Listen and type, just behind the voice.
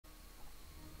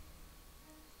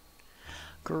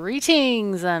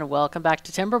Greetings and welcome back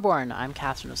to Timberborn. I'm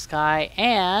KatherineOfSky,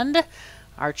 and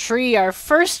our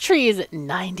first tree is at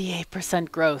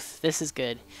 98% growth. This is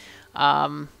good.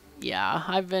 Yeah,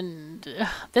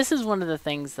 this is one of the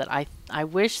things that I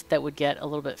wish that would get a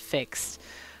little bit fixed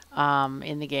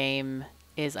in the game,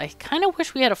 is I kind of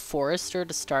wish we had a forester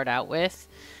to start out with,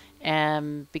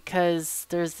 because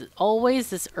there's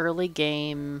always this early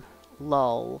game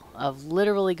lull of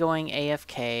literally going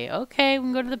AFK. Okay, we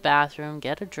can go to the bathroom,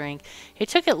 get a drink. It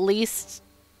took at least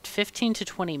 15 to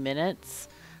 20 minutes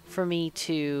for me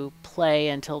to play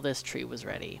until this tree was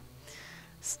ready.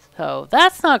 So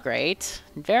that's not great.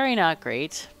 Very not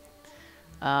great.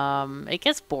 It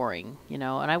gets boring, you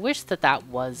know, and I wish that that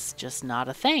was just not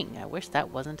a thing. I wish that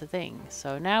wasn't a thing.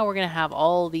 So now we're going to have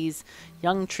all these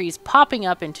young trees popping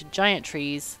up into giant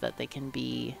trees so that they can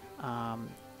be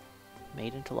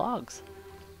made into logs.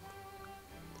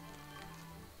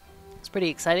 It's pretty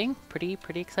exciting. Pretty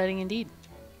exciting indeed.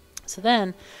 So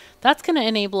then that's going to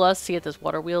enable us to get this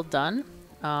water wheel done.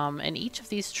 And each of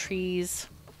these trees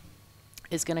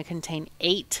is going to contain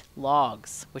 8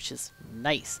 logs, which is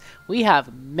nice. We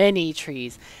have many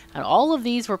trees, and all of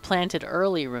these were planted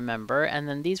early, remember, and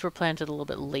then these were planted a little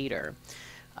bit later.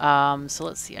 So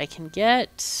let's see, I can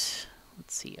get,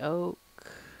 let's see, oak.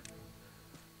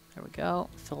 There we go.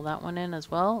 Fill that one in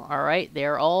as well. All right,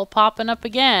 they're all popping up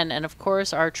again. And of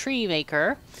course, our tree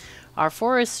maker, our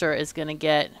forester, is going to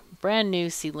get brand new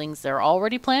seedlings. They're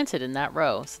already planted in that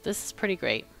row. So this is pretty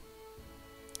great.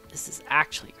 This is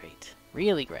actually great.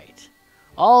 Really great.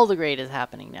 All the great is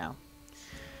happening now.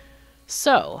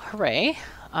 So, hooray.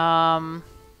 And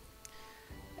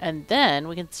then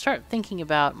we can start thinking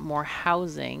about more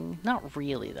housing. Not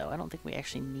really, though. I don't think we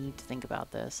actually need to think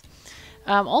about this.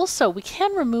 Also, we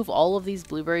can remove all of these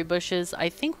blueberry bushes. I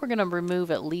think we're going to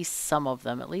remove at least some of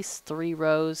them. At least 3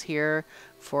 rows here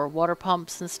for water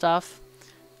pumps and stuff.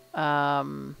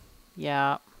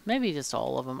 Yeah, maybe just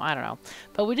all of them. I don't know.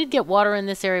 But we did get water in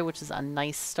this area, which is a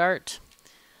nice start.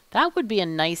 That would be a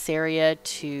nice area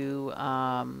to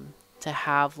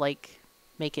have, like,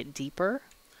 make it deeper.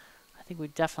 I think we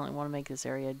definitely want to make this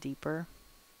area deeper.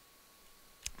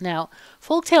 Now,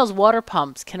 Folktail's water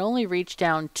pumps can only reach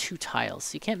down 2 tiles,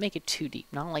 so you can't make it too deep.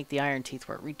 Not like the Iron Teeth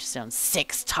where it reaches down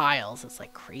 6 tiles. It's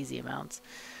like crazy amounts.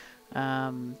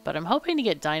 But I'm hoping to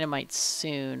get dynamite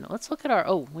soon. Let's look at our...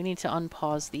 Oh, we need to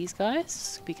unpause these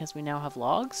guys because we now have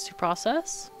logs to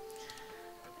process.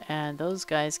 And those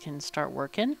guys can start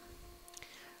working.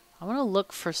 I want to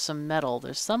look for some metal.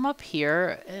 There's some up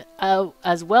here,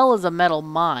 as well as a metal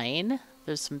mine.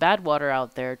 There's some Badwater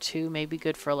out there too. Maybe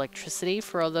good for electricity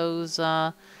for all those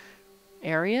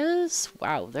areas.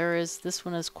 Wow, there is. This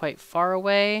one is quite far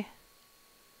away.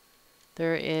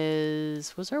 There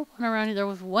is. Was there one around here? There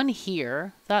was one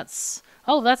here. That's.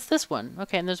 Oh, that's this one.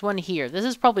 Okay, and there's one here. This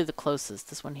is probably the closest.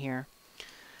 This one here.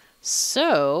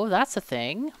 So that's a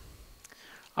thing.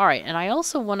 All right, and I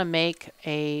also want to make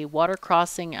a water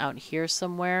crossing out here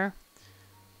somewhere.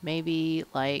 Maybe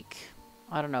like,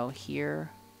 I don't know,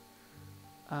 here.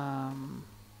 Oh,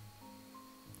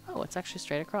 it's actually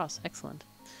straight across. Excellent.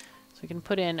 So we can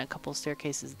put in a couple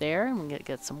staircases there, and we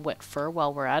get some wet fur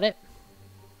while we're at it.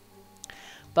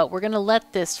 But we're going to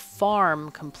let this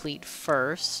farm complete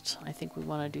first. I think we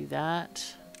want to do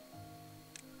that.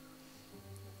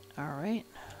 All right.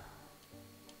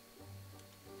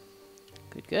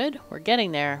 Good, good. We're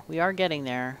getting there. We are getting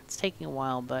there. It's taking a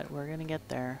while, but we're going to get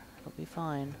there. It'll be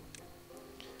fine.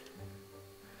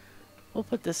 We'll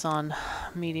put this on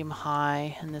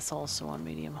medium-high, and this also on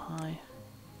medium-high.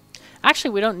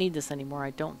 Actually, we don't need this anymore,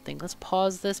 I don't think. Let's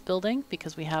pause this building,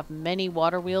 because we have many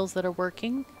water wheels that are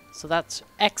working. So that's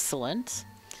excellent.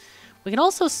 We can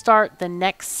also start the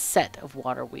next set of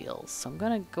water wheels. So I'm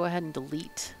going to go ahead and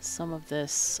delete some of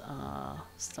this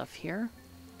stuff here.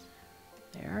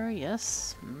 There,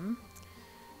 yes.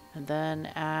 And then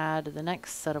add the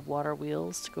next set of water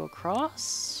wheels to go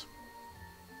across.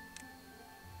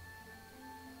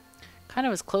 Kind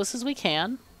of as close as we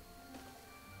can.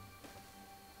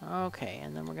 Okay,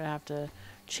 and then we're going to have to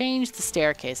change the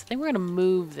staircase. I think we're going to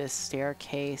move this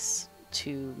staircase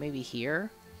to maybe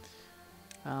here.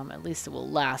 At least it will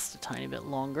last a tiny bit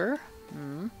longer.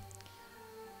 And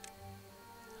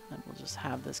we'll just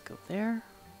have this go there.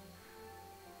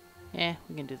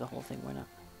 We can do the whole thing. Why not?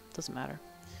 Doesn't matter.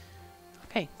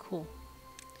 Okay, cool.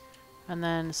 And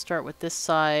then start with this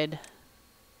side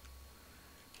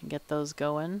and get those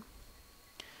going.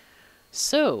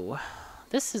 So,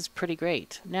 this is pretty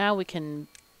great. Now we can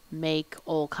make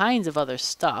all kinds of other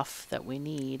stuff that we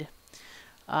need.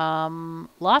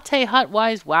 Latte hut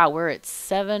wise, wow, we're at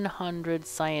 700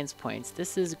 science points.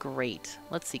 This is great.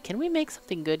 Let's see, can we make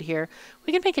something good here?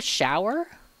 We can make a shower.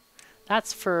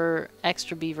 That's for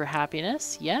extra beaver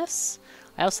happiness. Yes.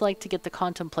 I also like to get the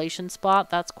contemplation spot.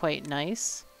 That's quite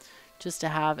nice. Just to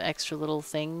have extra little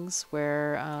things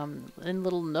where, in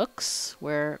little nooks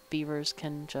where beavers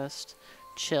can just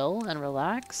chill and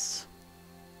relax.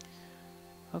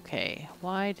 Okay,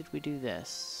 why did we do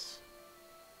this?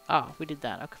 Oh, we did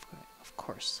that. Okay, of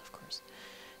course, of course.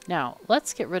 Now,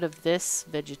 let's get rid of this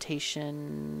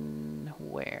vegetation.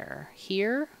 Where?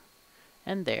 Here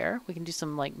and there. We can do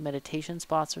some like meditation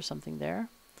spots or something there.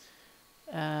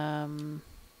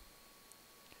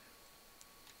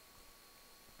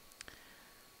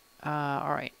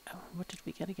 All right. What did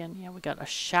we get again? Yeah, we got a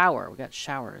shower. We got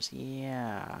showers.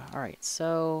 Yeah. All right.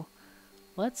 So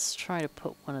let's try to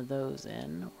put one of those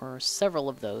in, or several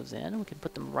of those in. We can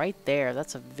put them right there.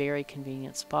 That's a very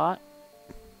convenient spot.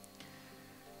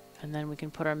 And then we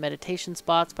can put our meditation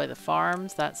spots by the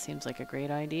farms. That seems like a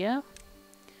great idea.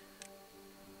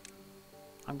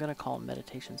 I'm going to call them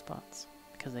meditation spots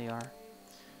because they are.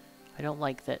 I don't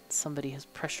like that somebody has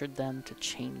pressured them to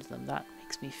change them. That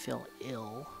makes me feel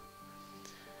ill.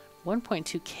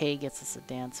 1.2k gets us a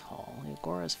dance hall. The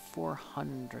Agora's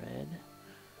 400.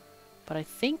 But I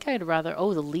think I'd rather...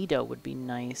 Oh, the Lido would be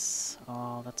nice.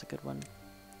 Oh, that's a good one.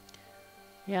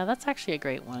 Yeah, that's actually a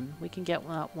great one. We can get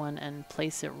that one and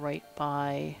place it right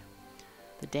by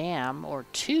the dam, or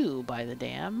two by the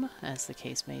dam, as the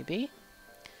case may be.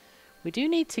 We do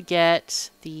need to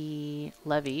get the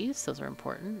levees. Those are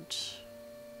important.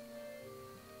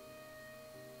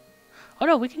 Oh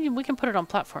no, we can put it on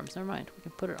platforms. Never mind. We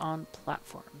can put it on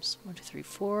platforms. 1, 2, 3,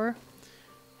 4,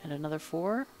 and another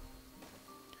 4.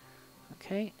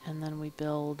 Okay, and then we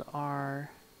build our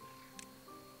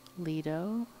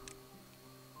Lido.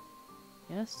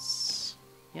 Yes,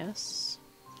 yes.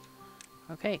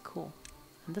 Okay, cool.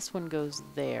 And this one goes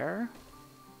there.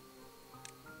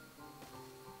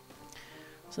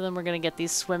 So then we're going to get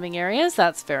these swimming areas.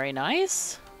 That's very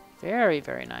nice. Very,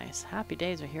 very nice. Happy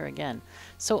days are here again.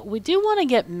 So we do want to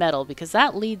get metal because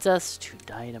that leads us to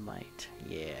dynamite.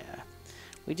 Yeah.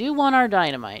 We do want our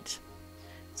dynamite.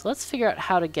 So let's figure out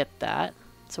how to get that.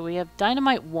 So we have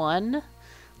dynamite 1.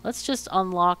 Let's just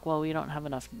unlock, well, we don't have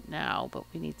enough now, but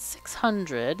we need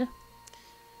 600.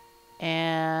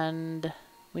 And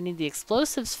we need the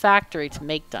explosives factory to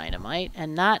make dynamite.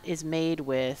 And that is made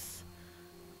with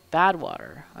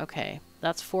BADWATER. Okay,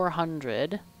 that's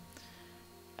 400.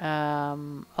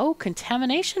 Oh,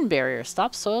 contamination barrier.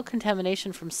 Stop soil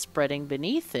contamination from spreading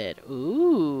beneath it.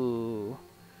 Ooh,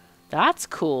 that's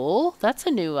cool. That's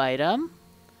a new item.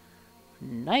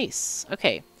 Nice.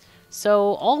 Okay,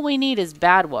 so all we need is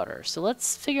BADWATER. So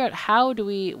let's figure out how do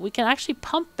we can actually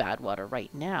pump BADWATER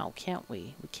right now, can't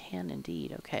we? We can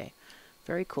indeed. Okay,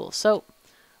 very cool. So, all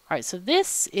right, so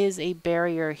this is a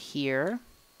barrier here.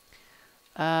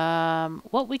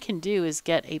 What we can do is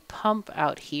get a pump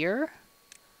out here.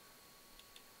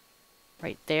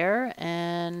 Right there,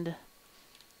 and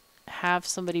have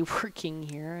somebody working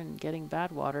here and getting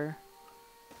BADWATER.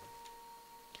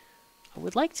 I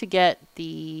would like to get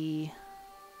the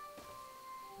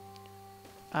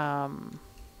what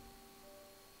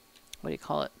do you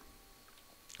call it?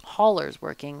 Haulers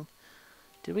working.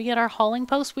 Did we get our hauling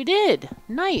post? We did.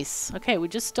 Nice. Okay, we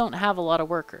just don't have a lot of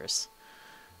workers.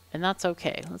 And that's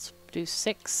okay. Let's do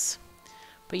 6.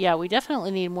 But yeah, we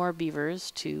definitely need more beavers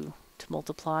to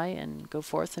multiply and go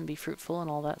forth and be fruitful and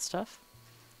all that stuff.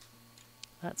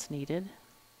 That's needed.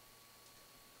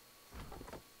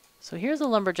 So here's a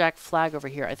lumberjack flag over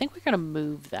here. I think we're going to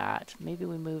move that. Maybe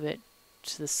we move it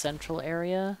to the central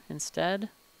area instead.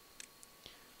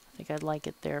 I think I'd like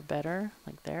it there better,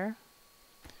 like there.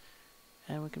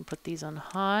 And we can put these on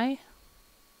high.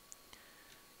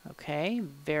 Okay,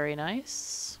 very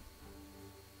nice.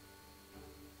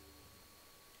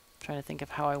 Trying to think of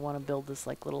how I want to build this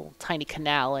like little tiny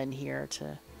canal in here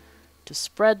to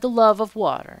spread the love of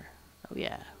water. Oh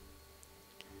yeah.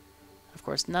 Of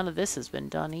course, none of this has been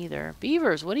done either.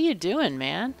 Beavers, what are you doing,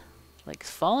 man? Like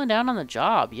falling down on the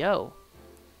job, yo.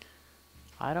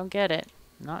 I don't get it.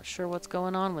 Not sure what's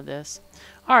going on with this.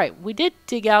 All right, we did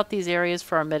dig out these areas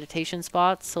for our meditation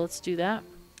spots, so let's do that.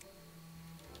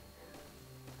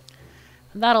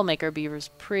 And that'll make our beavers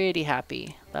pretty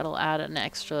happy. That'll add an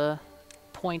extra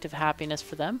point of happiness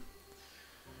for them.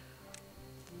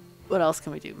 What else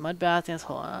can we do? Mud bath, dance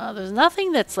hall. There's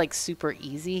nothing that's like super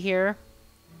easy here.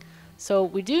 So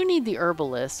we do need the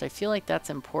herbalist. I feel like that's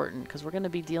important because we're going to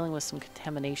be dealing with some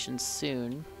contamination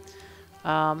soon.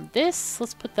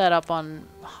 Let's put that up on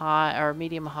high or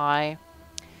medium high.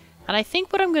 And I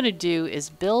think what I'm going to do is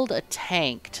build a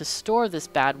tank to store this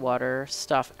bad water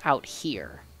stuff out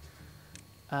here.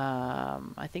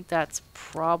 I think that's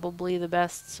probably the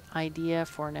best idea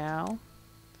for now.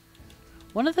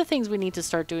 One of the things we need to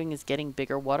start doing is getting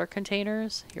bigger water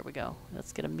containers. Here we go.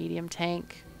 Let's get a medium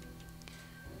tank.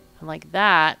 And like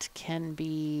that can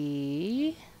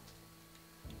be...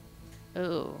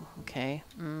 Oh, okay.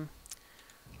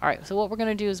 Alright, so what we're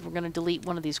going to do is we're going to delete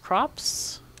one of these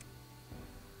crops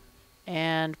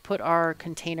and put our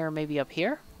container maybe up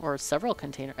here, or several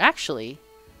containers. Actually,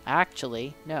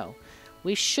 no.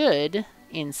 We should,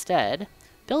 instead,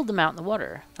 build them out in the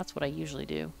water. That's what I usually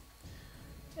do.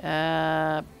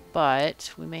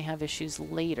 But we may have issues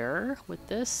later with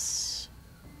this.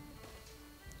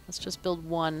 Let's just build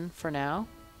one for now.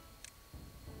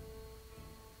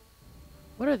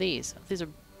 What are these? These are...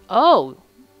 Oh!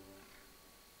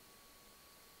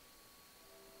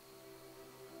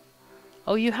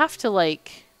 Oh, you have to,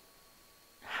 like,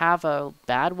 have a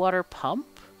bad water pump?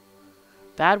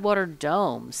 Bad water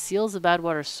dome. Seals the bad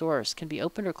water source. Can be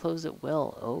opened or closed at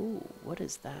will. Oh, what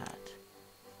is that?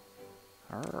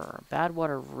 Bad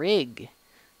water rig.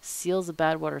 Seals the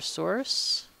bad water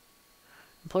source.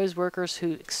 Employs workers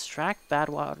who extract bad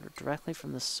water directly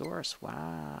from the source.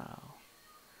 Wow.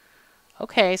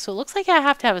 Okay, so it looks like I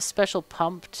have to have a special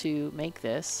pump to make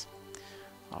this.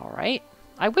 Alright.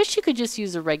 I wish you could just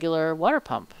use a regular water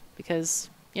pump because,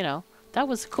 you know, that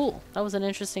was cool. That was an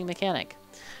interesting mechanic.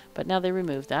 But now they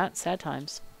removed that. Sad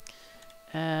times.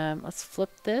 Let's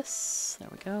flip this. There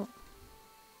we go.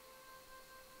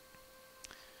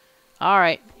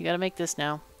 Alright, you gotta make this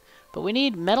now. But we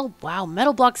need metal... Wow,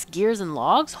 metal blocks, gears, and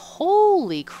logs?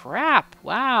 Holy crap.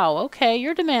 Wow, okay,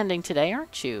 you're demanding today,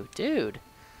 aren't you? Dude.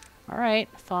 Alright,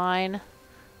 fine.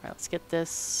 Alright, let's get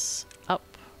this up.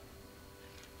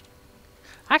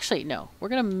 Actually, no. We're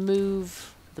gonna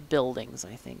move the buildings,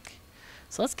 I think.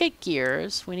 So let's get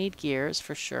gears. We need gears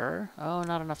for sure. Oh,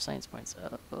 not enough science points.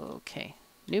 Okay.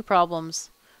 New problems.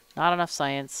 Not enough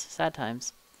science. Sad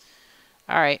times.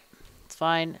 Alright. It's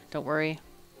fine. Don't worry.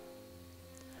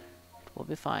 We'll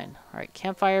be fine. Alright.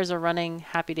 Campfires are running.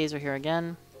 Happy days are here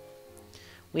again.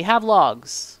 We have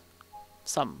logs.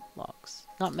 Some logs.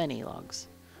 Not many logs.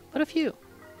 But a few.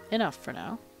 Enough for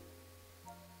now.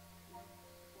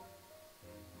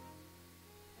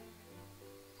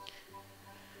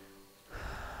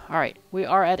 Alright, we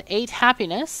are at 8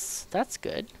 happiness. That's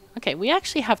good. Okay, we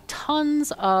actually have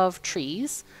tons of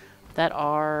trees that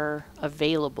are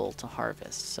available to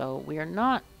harvest. So we are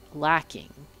not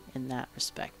lacking in that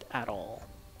respect at all.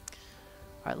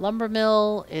 Alright, lumber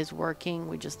mill is working.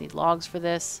 We just need logs for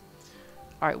this.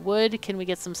 Alright, wood. Can we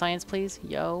get some science, please?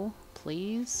 Yo,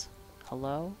 please.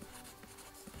 Hello?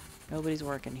 Nobody's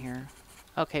working here.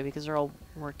 Okay, because they're all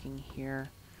working here.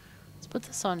 Let's put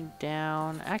this on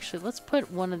down. Actually, let's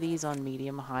put one of these on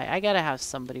medium high. I gotta have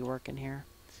somebody working here.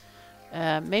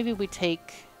 Maybe we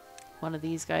take one of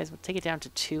these guys. We'll take it down to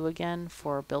 2 again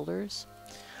for builders.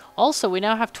 Also, we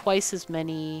now have twice as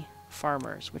many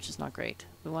farmers, which is not great.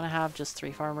 We want to have just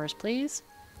 3 farmers, please.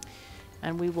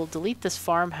 And we will delete this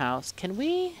farmhouse. Can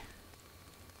we...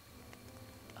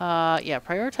 yeah,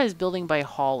 prioritize building by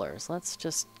haulers. Let's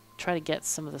just try to get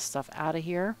some of the stuff out of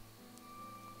here.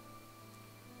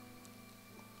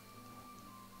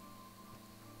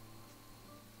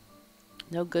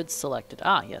 No goods selected.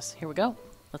 Ah, yes. Here we go.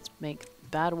 Let's make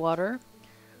bad water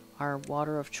our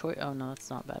water of choice. Oh, no, that's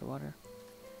not bad water.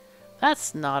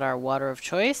 That's not our water of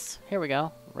choice. Here we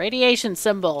go. Radiation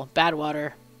symbol. Bad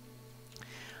water.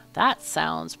 That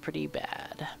sounds pretty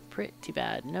bad. Pretty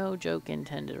bad. No joke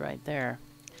intended right there.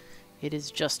 It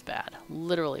is just bad.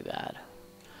 Literally bad.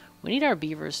 We need our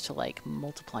beavers to, like,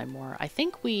 multiply more. I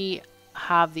think we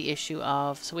have the issue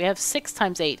of... So we have 6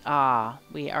 times 8. Ah,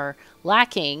 we are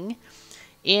lacking...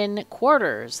 in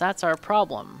quarters. That's our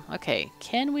problem. Okay,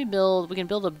 can we build... We can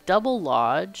build a double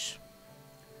lodge.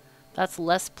 That's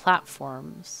less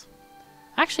platforms.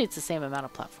 Actually, it's the same amount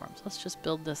of platforms. Let's just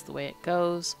build this the way it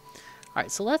goes.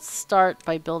 Alright, so let's start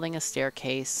by building a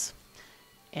staircase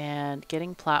and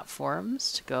getting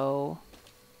platforms to go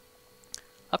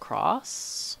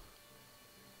across.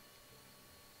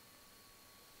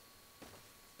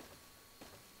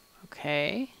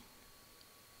 Okay.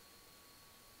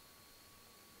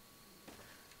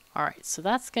 Alright, so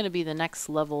that's going to be the next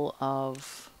level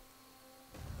of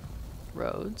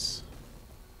roads.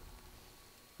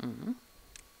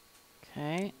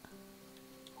 Okay.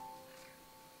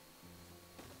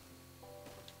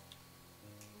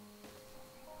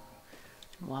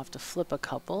 We'll have to flip a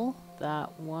couple.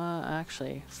 That one,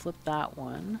 actually, flip that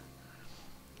one.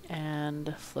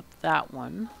 And flip that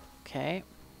one. Okay.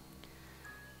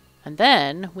 And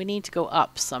then we need to go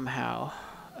up somehow.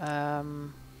 I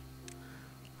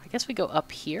guess we go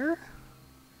up here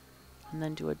and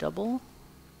then do a double.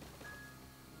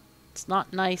 It's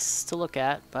not nice to look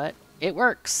at, but it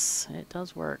works. It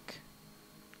does work.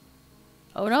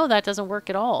 Oh no, that doesn't work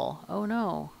at all. Oh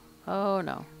no. Oh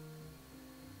no.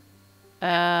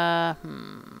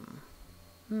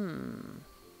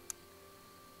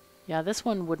 Yeah, this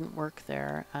one wouldn't work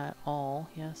there at all.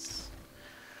 Yes.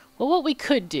 Well, what we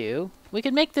could do, we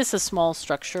could make this a small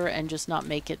structure and just not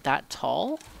make it that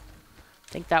tall.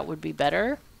 I think that would be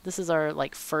better. This is our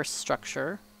like first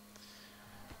structure.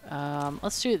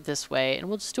 Let's do it this way, and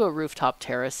we'll just do a rooftop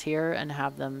terrace here and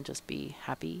have them just be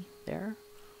happy there.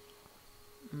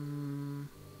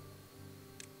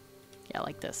 Yeah,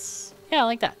 like this. Yeah,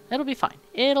 like that. It'll be fine.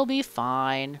 It'll be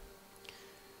fine.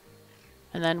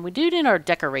 And then we do need our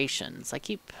decorations. I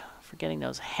keep forgetting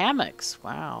those hammocks.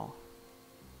 Wow.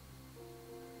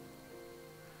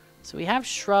 So we have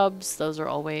shrubs. Those are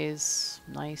always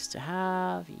nice to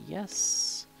have.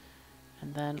 Yes.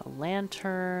 And then a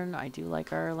lantern. I do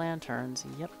like our lanterns.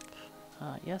 Yep.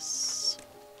 Yes.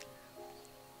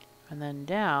 And then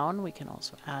down, we can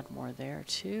also add more there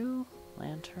too.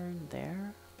 Lantern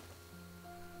there.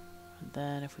 And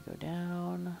then if we go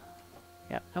down,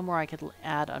 yep, no more I could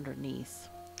add underneath.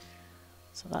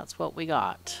 So that's what we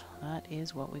got. That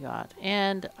is what we got.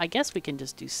 And I guess we can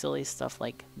just do silly stuff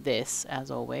like this, as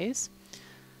always.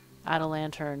 Add a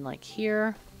lantern like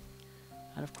here.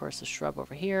 And of course a shrub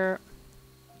over here.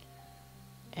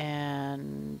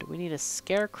 And we need a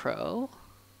scarecrow.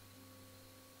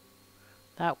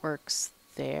 That works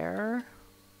there.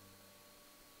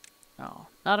 Oh,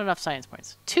 not enough science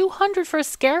points. 200 for a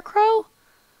scarecrow?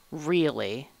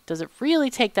 Really? Does it really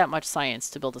take that much science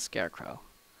to build a scarecrow?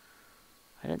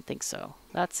 I didn't think so.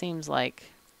 That seems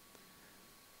like...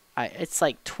 it's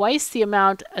like twice the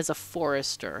amount as a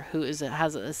forester who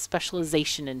has a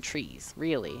specialization in trees.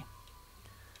 Really?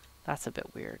 That's a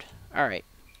bit weird. Alright.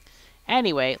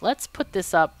 Anyway, let's put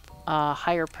this up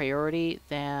higher priority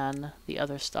than the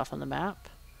other stuff on the map.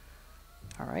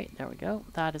 Alright, there we go.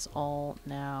 That is all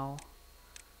now.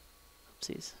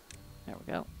 Oopsies. There we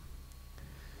go.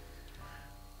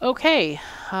 Okay.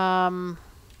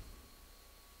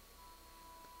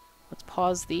 Let's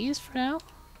pause these for now,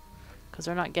 because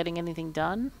they're not getting anything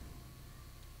done.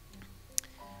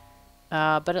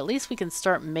 But at least we can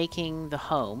start making the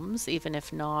homes, even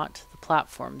if not the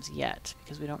platforms yet,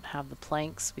 because we don't have the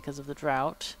planks because of the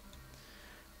drought.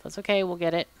 That's okay, we'll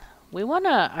get it. We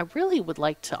I really would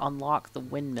like to unlock the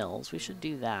windmills. We should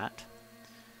do that.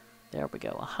 There we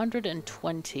go,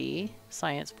 120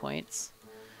 science points.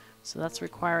 So that's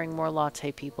requiring more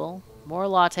latte people. More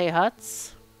latte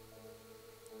huts.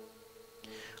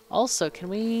 Also, can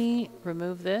we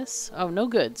remove this? Oh, no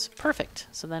goods. Perfect.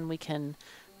 So then we can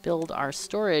build our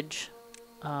storage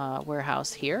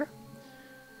warehouse here.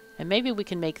 And maybe we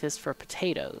can make this for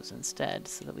potatoes instead,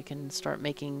 so that we can start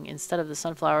making, instead of the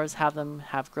sunflowers, have them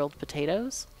have grilled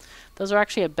potatoes. Those are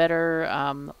actually a better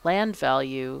land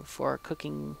value for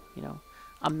cooking, you know,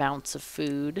 amounts of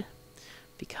food,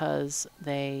 because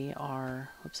they are,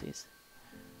 whoopsies,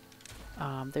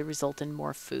 they result in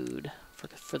more food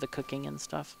for the cooking and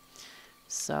stuff.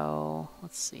 So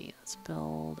let's see, let's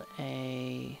build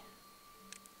a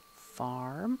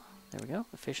farm. There we go,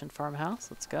 efficient farmhouse.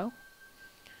 Let's go.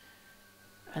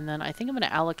 And then I think I'm going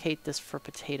to allocate this for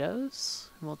potatoes.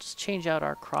 And we'll just change out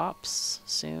our crops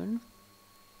soon.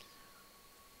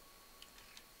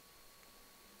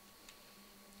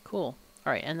 Cool.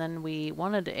 All right, and then we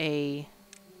wanted a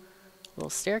little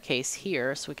staircase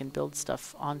here so we can build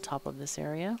stuff on top of this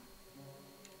area.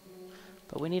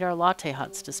 But we need our latte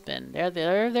huts to spin.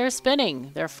 They're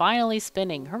spinning. They're finally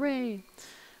spinning. Hooray!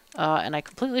 And I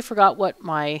completely forgot what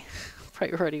my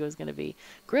priority was going to be.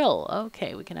 Grill.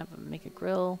 Okay, we can make a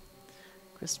grill.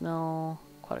 Grist mill,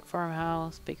 aquatic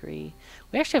farmhouse, bakery.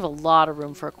 We actually have a lot of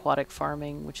room for aquatic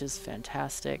farming, which is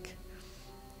fantastic.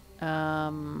 We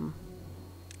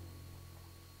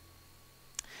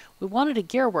wanted a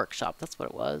gear workshop. That's what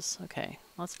it was. Okay,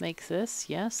 let's make this.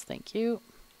 Yes, thank you.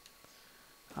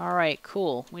 All right,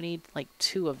 cool. We need like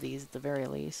 2 of these at the very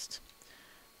least.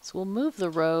 So we'll move the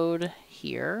road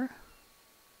here.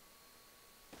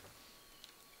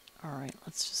 All right,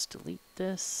 let's just delete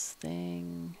this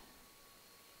thing.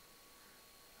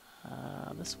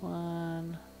 This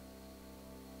one.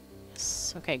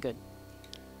 Yes, okay, good.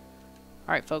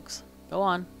 All right, folks, go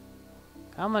on.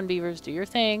 Come on, beavers, do your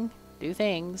thing. Do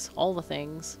things, all the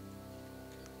things.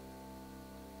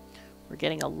 We're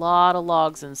getting a lot of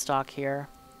logs in stock here.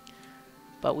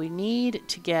 But we need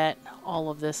to get all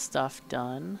of this stuff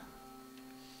done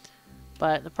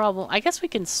But the problem, I guess we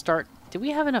can start. Do we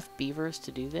have enough beavers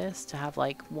to do this? To have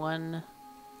like one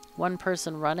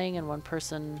person running and one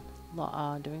person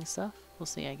doing stuff? We'll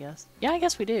see, I guess. Yeah, I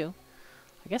guess we do.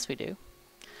 I guess we do.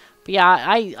 But yeah,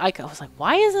 I was like,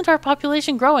 why isn't our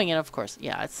population growing? And of course,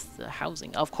 yeah, it's the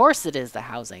housing. Of course it is the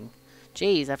housing.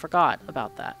 Jeez, I forgot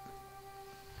about that.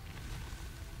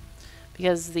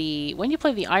 Because when you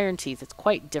play the Iron Teeth, it's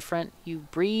quite different. You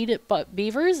breed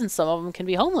beavers, and some of them can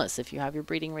be homeless if you have your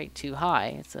breeding rate too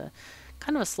high. It's a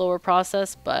kind of a slower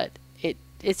process, but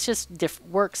it's just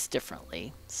works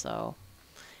differently. So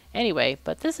anyway,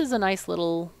 but this is a nice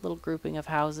little grouping of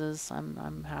houses.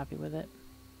 I'm happy with it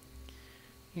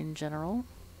in general.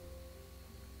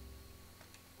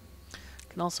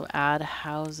 Can also add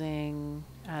housing,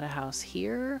 add a house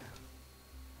here,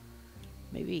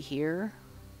 maybe here,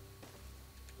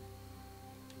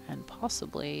 and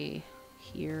possibly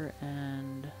here,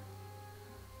 and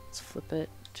let's flip it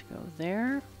to go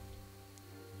there.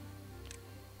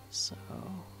 So,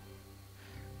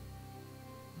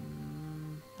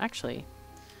 actually, you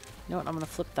know what? I'm going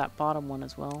to flip that bottom one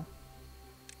as well.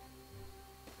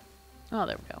 Oh,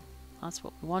 there we go. That's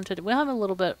what we wanted. We have a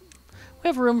little bit. We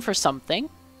have room for something.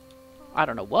 I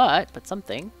don't know what, but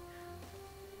something.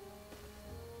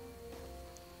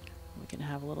 We can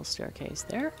have a little staircase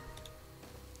there.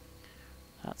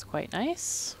 That's quite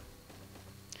nice.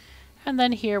 And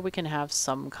then here we can have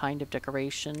some kind of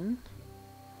decoration.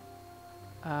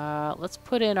 Let's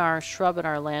put in our shrub and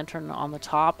our lantern on the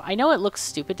top. I know it looks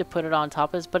stupid to put it on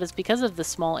top, but it's because of the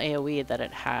small AoE that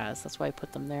it has. That's why I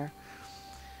put them there.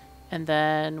 And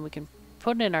then we can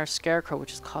put in our scarecrow,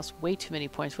 which has cost way too many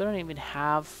points. We don't even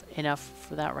have enough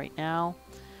for that right now.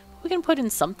 We can put in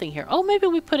something here. Oh, maybe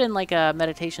we put in like a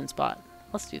meditation spot.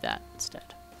 Let's do that instead.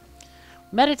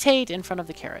 Meditate in front of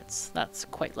the carrots. That's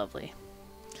quite lovely.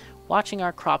 Watching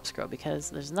our crops grow, because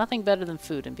there's nothing better than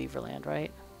food in Beaverland,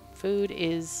 right? Food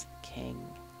is king.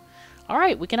 All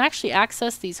right, we can actually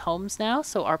access these homes now,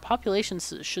 so our population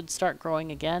should start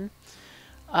growing again.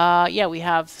 Yeah, we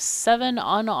have 7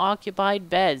 unoccupied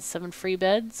beds, 7 free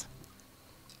beds.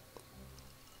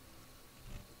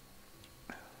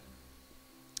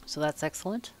 So that's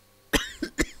excellent.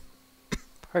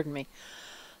 Pardon me.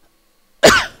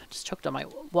 Just choked on my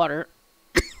water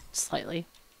slightly.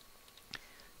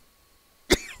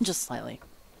 Just slightly.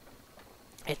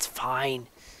 It's fine.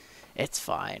 It's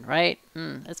fine, right?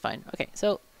 It's fine. Okay,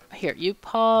 so here, you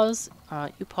pause, or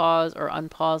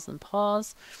unpause, and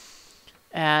pause.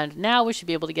 And now we should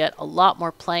be able to get a lot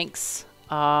more planks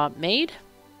made.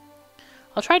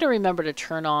 I'll try to remember to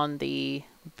turn on the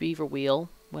beaver wheel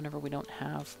whenever we don't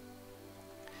have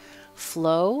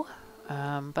flow.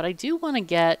 But I do want to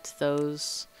get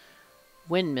those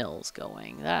windmills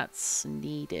going. That's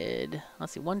needed.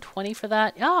 Let's see, 120 for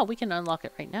that. Ah, we can unlock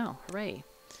it right now. Hooray.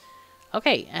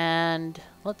 Okay, and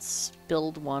let's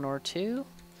build 1 or 2.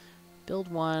 Build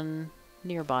 1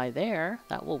 nearby there.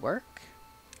 That will work.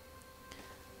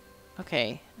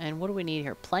 Okay, and what do we need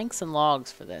here? Planks and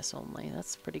logs for this only.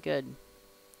 That's pretty good.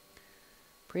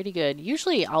 Pretty good.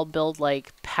 Usually I'll build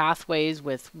like pathways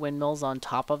with windmills on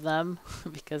top of them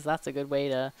because that's a good way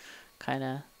to kind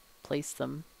of place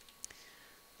them.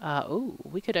 Oh,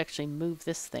 we could actually move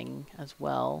this thing as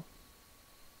well.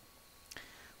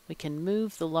 We can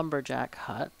move the lumberjack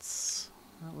huts.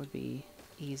 That would be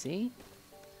easy.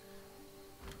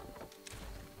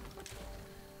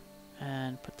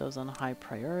 And put those on high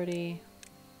priority.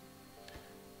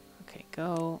 Okay,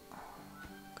 go.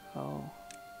 Go.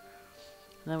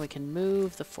 And then we can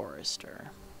move the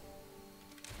forester.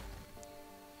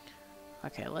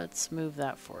 Okay, let's move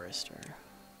that forester.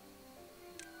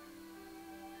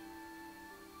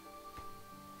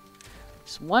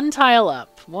 Just 1 tile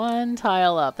up. 1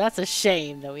 tile up. That's a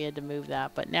shame that we had to move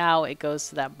that. But now it goes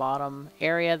to that bottom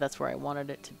area. That's where I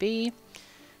wanted it to be.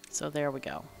 So there we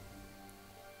go.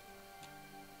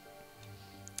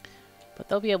 But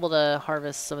they'll be able to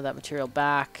harvest some of that material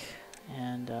back,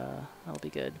 and that'll be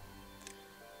good.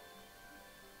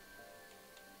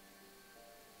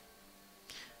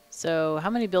 So how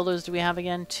many builders do we have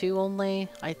again? 2 only?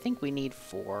 I think we need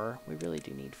 4. We really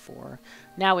do need 4.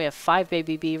 Now we have 5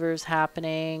 baby beavers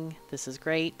happening. This is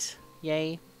great.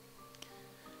 Yay.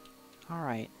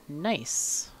 Alright,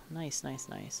 nice. Nice, nice,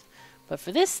 nice. But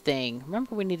for this thing,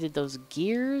 remember we needed those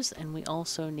gears, and we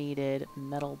also needed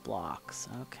metal blocks.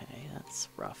 Okay, that's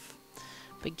rough.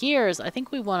 But gears, I think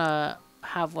we want to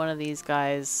have one of these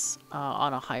guys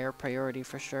on a higher priority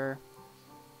for sure.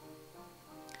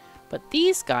 But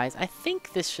these guys, I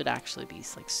think this should actually be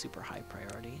like super high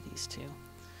priority, these 2.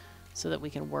 So that we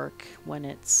can work when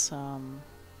it's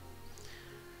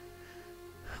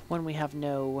when we have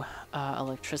no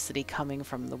electricity coming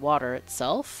from the water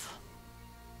itself.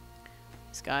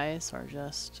 These guys are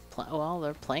just, well,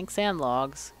 they're planks and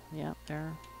logs. Yeah,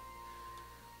 they're,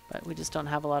 but we just don't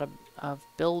have a lot of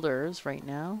builders right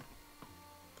now.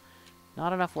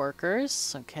 Not enough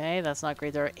workers. Okay, that's not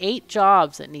great. There are 8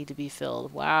 jobs that need to be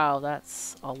filled. Wow,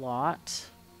 that's a lot.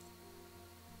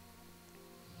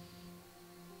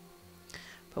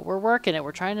 But we're working it.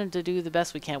 We're trying to do the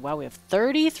best we can. Wow, we have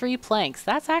 33 planks.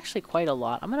 That's actually quite a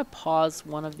lot. I'm going to pause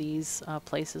one of these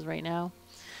places right now.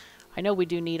 I know we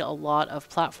do need a lot of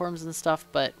platforms and stuff,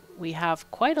 but we have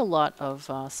quite a lot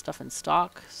of stuff in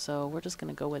stock. So we're just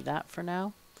going to go with that for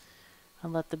now.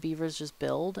 And let the beavers just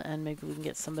build, and maybe we can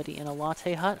get somebody in a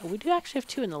latte hut. Oh, we do actually have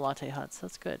 2 in the latte huts.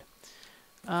 That's good.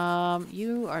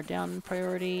 You are down in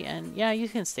priority, and yeah, you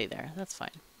can stay there. That's fine.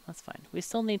 That's fine. We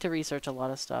still need to research a lot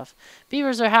of stuff.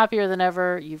 Beavers are happier than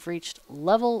ever. You've reached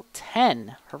level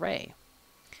 10. Hooray.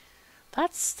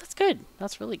 That's good.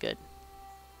 That's really good.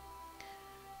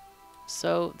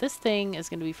 So this thing is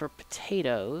going to be for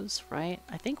potatoes, right?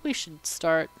 I think we should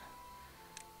start...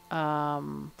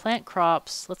 plant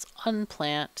crops. Let's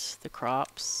unplant the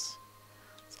crops.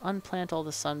 Let's unplant all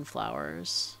the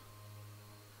sunflowers.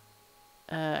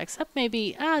 Except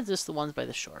maybe, just the ones by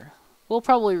the shore. We'll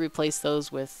probably replace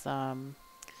those with some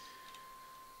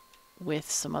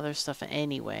other stuff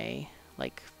anyway,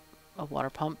 like a water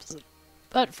pump.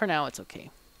 But for now, it's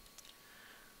okay.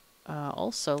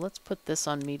 Also, let's put this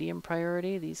on medium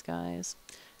priority, these guys.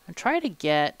 And try to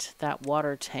get that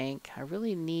water tank. I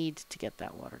really need to get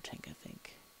that water tank, I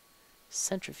think.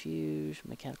 Centrifuge,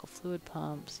 mechanical fluid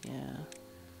pumps, yeah.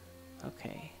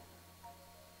 Okay.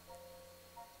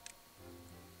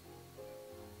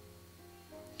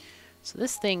 So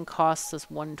this thing costs us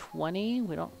 120.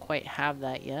 We don't quite have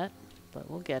that yet, but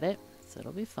we'll get it. So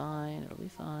it'll be fine, it'll be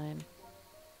fine.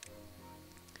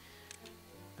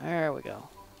 There we go.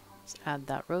 Let's add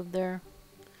that road there.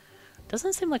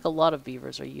 Doesn't seem like a lot of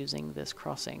beavers are using this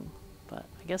crossing, but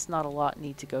I guess not a lot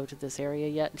need to go to this area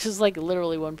yet. Just like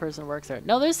literally one person works there.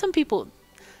 No, there's some people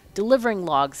delivering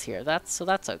logs here. So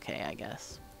that's okay, I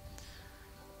guess.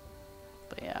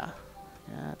 But yeah,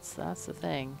 that's the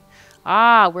thing.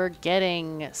 Ah, we're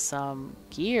getting some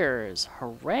gears.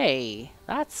 Hooray!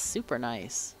 That's super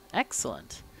nice.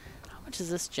 Excellent. How much is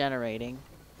this generating?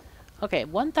 Okay,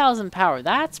 1,000 power.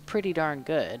 That's pretty darn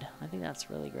good. I think that's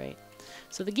really great.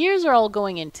 So the gears are all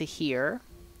going into here.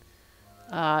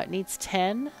 It needs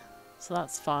 10, so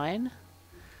that's fine.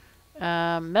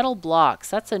 Metal blocks.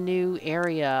 That's a new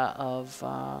area of,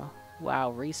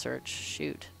 wow, research.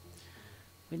 Shoot.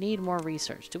 We need more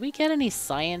research. Do we get any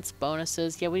science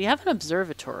bonuses? Yeah, we have an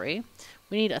observatory.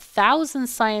 We need 1,000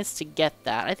 science to get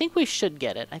that. I think we should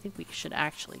get it. I think we should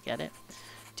actually get it.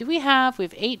 Do we have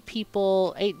 8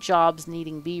 people, 8 jobs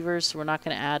needing beavers, so we're not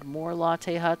going to add more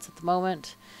latte huts at the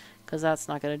moment. Because that's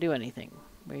not going to do anything.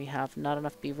 We have not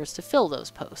enough beavers to fill those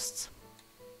posts.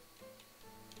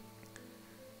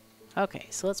 Okay,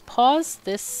 so let's pause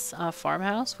this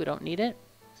farmhouse. We don't need it.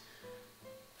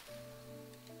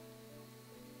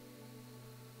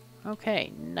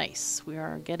 Okay, nice. We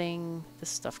are getting this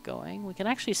stuff going. We can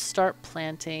actually start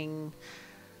planting...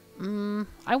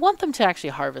 I want them to actually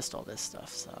harvest all this stuff,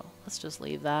 so let's just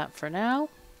leave that for now.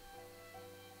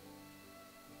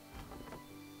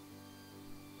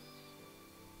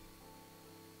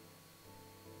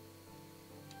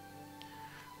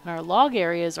 And our log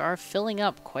areas are filling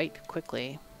up quite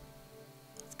quickly.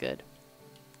 That's good.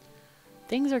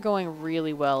 Things are going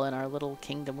really well in our little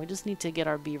kingdom. We just need to get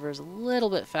our beavers a little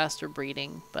bit faster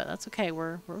breeding, but that's okay.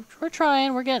 We're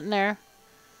trying. We're getting there.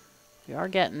 We are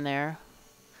getting there.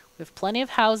 We have plenty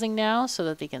of housing now so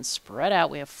that they can spread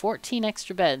out. We have 14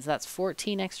 extra beds. That's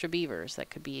 14 extra beavers that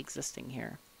could be existing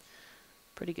here.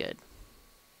 Pretty good.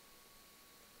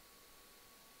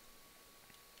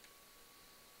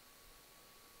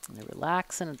 And they're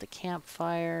relaxing at the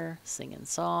campfire, singing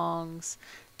songs,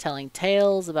 telling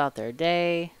tales about their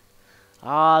day.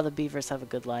 Ah, the beavers have a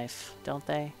good life, don't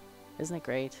they? Isn't it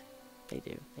great? They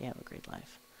do. They have a great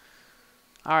life.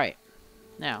 All right.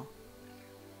 Now,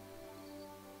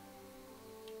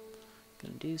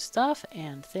 gonna do stuff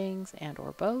and things and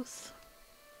or both.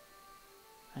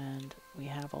 And we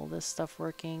have all this stuff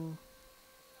working.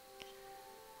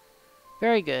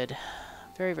 Very good.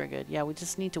 Very, very good. Yeah, we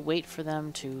just need to wait for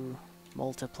them to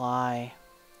multiply.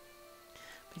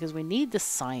 Because we need the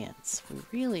science.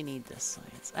 We really need this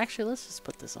science. Actually, let's just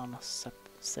put this on a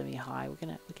semi-high. We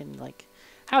can like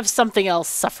have something else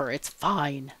suffer. It's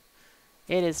fine.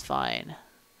 It is fine.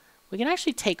 We can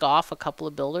actually take off a couple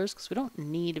of builders because we don't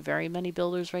need very many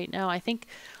builders right now. I think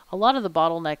a lot of the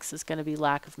bottlenecks is going to be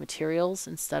lack of materials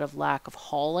instead of lack of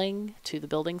hauling to the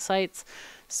building sites.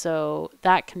 So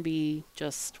that can be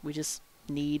just, we just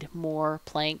need more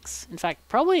planks. In fact,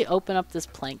 probably open up this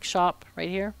plank shop right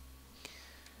here.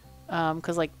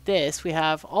 Because like this, we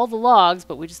have all the logs,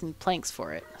 but we just need planks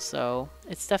for it. So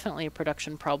it's definitely a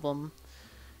production problem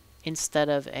instead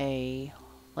of a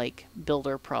like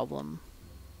builder problem.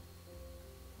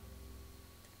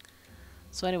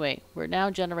 So anyway, we're now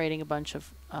generating a bunch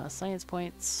of science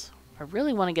points. I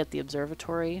really want to get the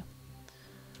observatory.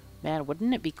 Man,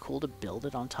 wouldn't it be cool to build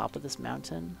it on top of this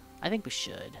mountain? I think we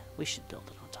should. We should build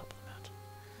it on top of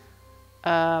the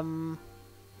mountain.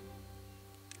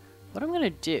 What I'm going to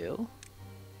do...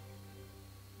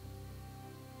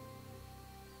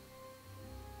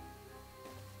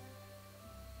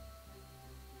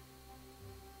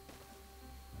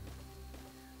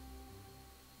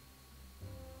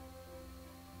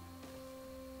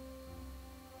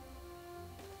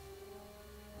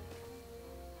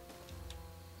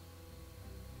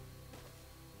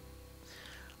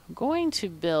 I'm going to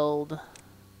build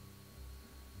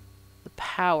the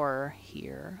power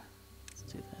here. Let's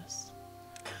do this.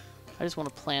 I just want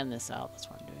to plan this out. That's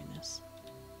why I'm doing this.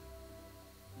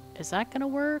 Is that going to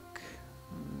work?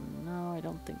 No, I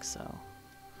don't think so.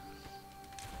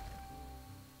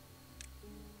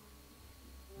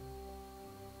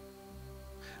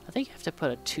 I think you have to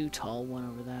put a too tall one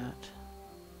over that.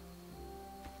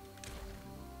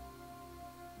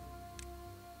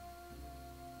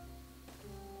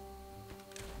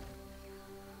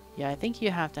 Yeah, I think you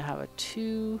have to have a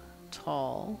too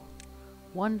tall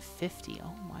 150.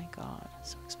 Oh my god,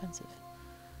 so expensive.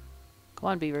 Come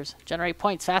on, beavers. Generate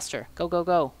points faster. Go, go,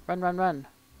 go. Run, run, run.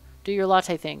 Do your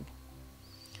latte thing.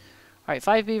 Alright,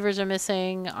 5 beavers are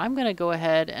missing. I'm going to go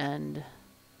ahead and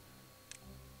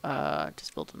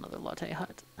just build another latte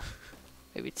hut.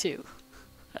 Maybe 2.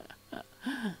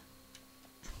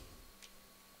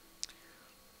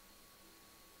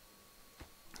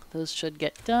 Those should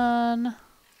get done.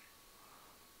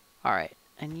 Alright,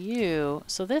 and you...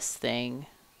 So this thing...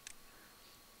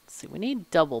 Let's see, we need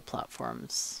double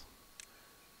platforms.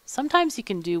 Sometimes you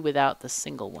can do without the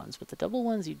single ones, but the double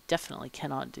ones you definitely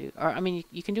cannot do. Or, I mean,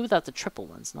 you can do without the triple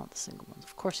ones, not the single ones.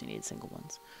 Of course you need single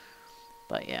ones.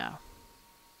 But yeah.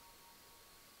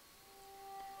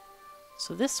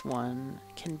 So this one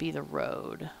can be the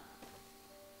road.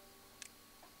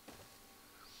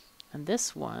 And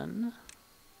this one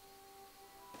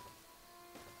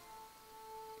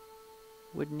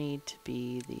would need to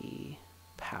be the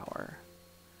power.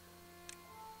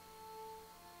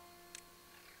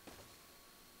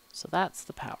 So that's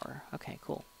the power. Okay,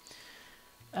 cool.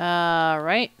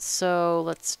 Right, so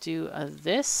let's do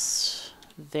this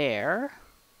there.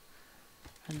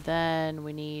 And then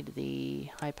we need the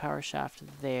high power shaft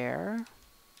there.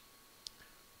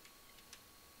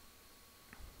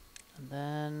 And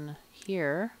then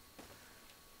here,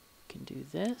 we can do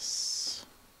this.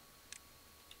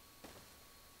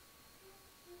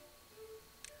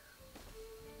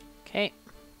 Okay.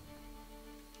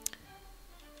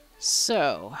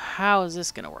 So, how is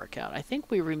this going to work out? I think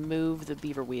we remove the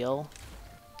beaver wheel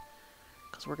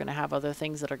because we're going to have other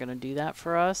things that are going to do that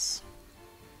for us.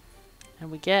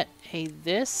 And we get a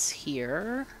this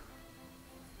here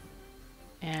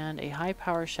and a high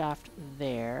power shaft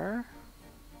there,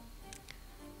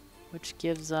 which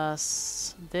gives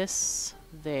us this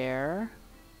there,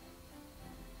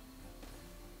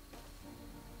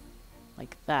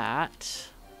 like that.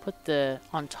 Put the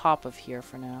on top of here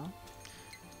for now.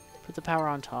 Put the power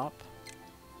on top.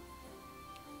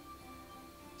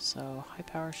 So high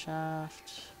power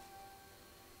shaft.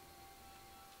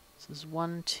 This is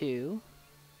 1, 2.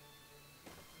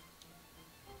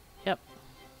 Yep.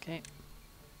 Okay.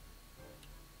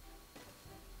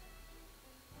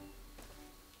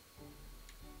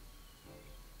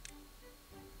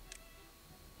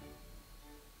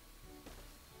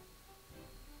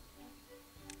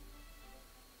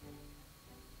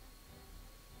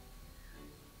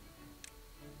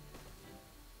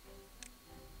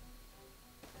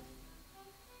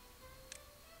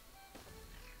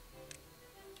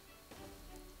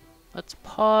 Let's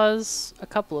pause a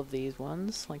couple of these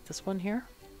ones, like this one here.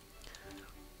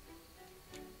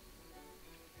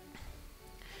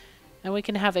 And we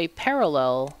can have a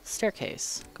parallel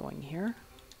staircase going here.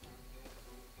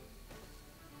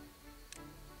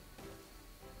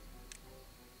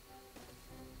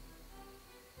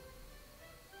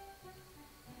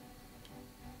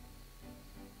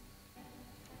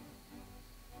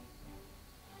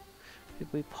 Maybe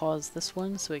we pause this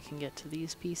one so we can get to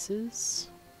these pieces.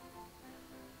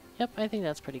 Yep, I think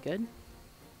that's pretty good.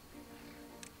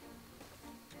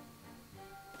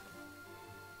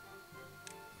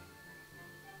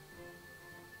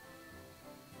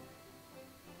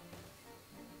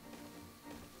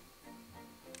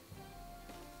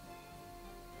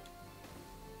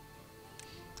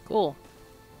 Cool.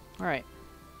 Alright.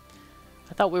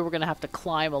 I thought we were going to have to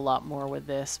climb a lot more with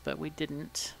this, but we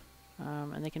didn't.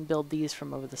 And they can build these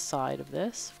from over the side of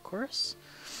this, of course.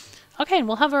 Okay, and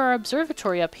we'll have our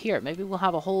observatory up here. Maybe we'll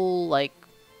have a whole, like,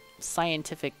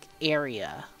 scientific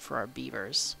area for our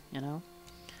beavers, you know?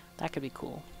 That could be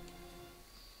cool.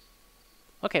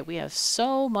 Okay, we have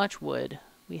so much wood.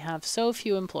 We have so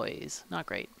few employees. Not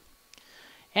great.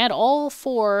 And all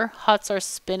 4 huts are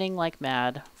spinning like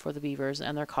mad for the beavers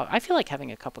and their coffee. I feel like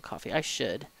having a cup of coffee. I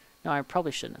should. No, I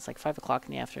probably shouldn't. It's like 5 o'clock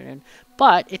in the afternoon.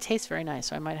 But it tastes very nice,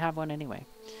 so I might have one anyway.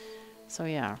 So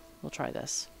yeah, we'll try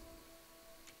this.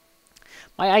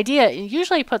 My idea,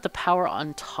 usually I put the power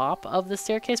on top of the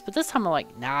staircase, but this time I'm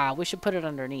like, nah, we should put it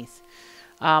underneath.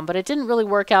 But it didn't really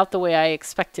work out the way I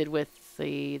expected with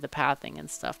the pathing and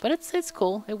stuff. But it's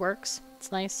cool. It works.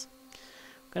 It's nice.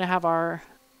 I'm going to have our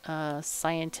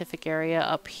scientific area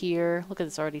up here. Look at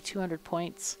this, already 200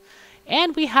 points.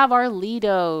 And we have our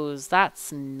Lidos.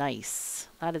 That's nice.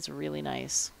 That is really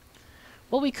nice.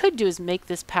 What we could do is make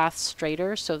this path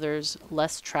straighter so there's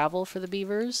less travel for the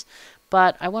beavers.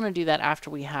 But I want to do that after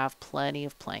we have plenty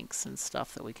of planks and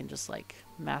stuff that we can just like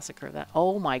massacre that.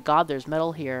 Oh my god, there's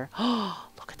metal here. Oh,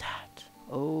 look at that.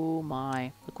 Oh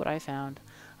my. Look what I found.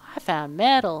 I found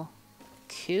metal.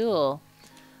 Cool.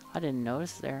 I didn't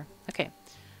notice there. Okay.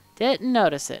 Didn't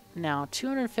notice it. Now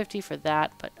 250 for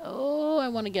that, but oh, I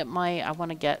want to get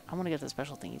the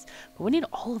special thingies. But we need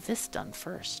all of this done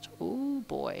first. Oh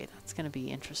boy, that's going to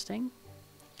be interesting.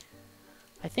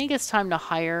 I think it's time to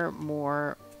hire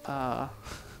more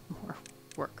more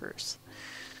workers.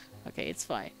 Okay, it's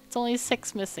fine. It's only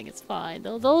 6 missing. It's fine.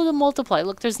 They'll multiply.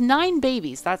 Look, there's 9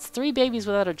 babies. That's 3 babies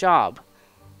without a job.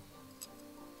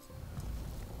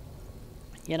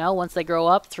 You know, once they grow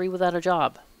up, 3 without a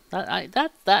job.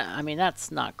 I mean,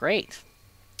 that's not great.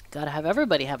 Gotta have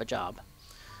everybody have a job.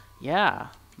 Yeah.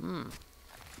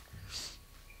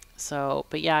 So,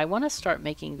 but yeah, I want to start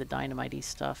making the dynamite-y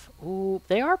stuff. Ooh,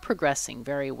 they are progressing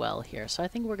very well here. So I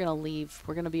think we're gonna leave.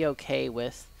 We're gonna be okay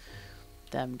with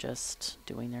them just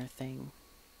doing their thing.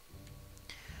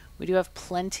 We do have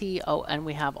plenty. Oh, and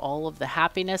we have all of the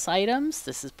happiness items.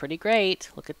 This is pretty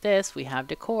great. Look at this. We have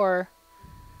decor.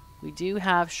 We do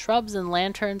have shrubs and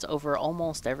lanterns over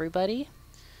almost everybody.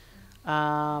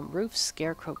 Roofs,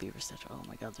 scarecrow, beaver statue. Oh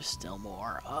my god, there's still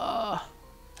more.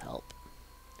 Help.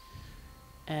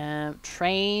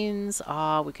 Trains.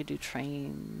 We could do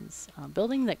trains.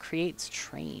 Building that creates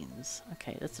trains.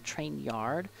 Okay, that's a train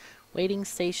yard. Waiting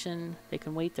station. They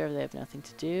can wait there if they have nothing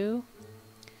to do.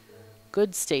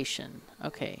 Goods station.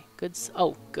 Okay, goods.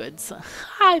 Oh, goods.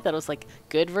 I thought it was like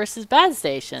good versus bad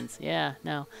stations. Yeah,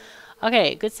 no.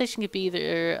 Okay, goods station could be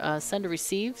either send or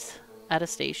receives at a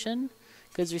station.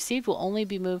 Goods received will only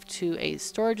be moved to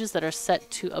storages that are set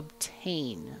to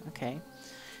obtain. Okay.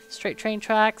 Straight train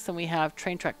tracks, and we have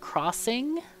train track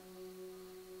crossing.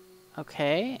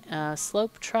 Okay.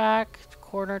 Slope track,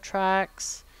 corner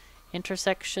tracks,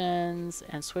 intersections,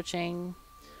 and switching.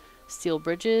 Steel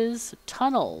bridges,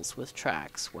 tunnels with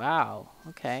tracks. Wow.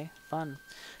 Okay, fun.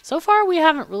 So far, we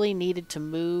haven't really needed to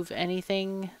move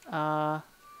anything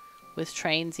with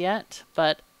trains yet,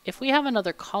 but if we have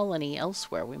another colony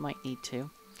elsewhere, we might need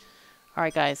to.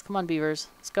 Alright guys, come on beavers.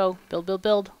 Let's go. Build, build,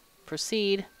 build.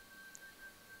 Proceed.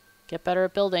 Get better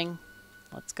at building.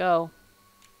 Let's go.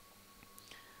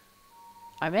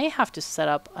 I may have to set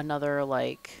up another,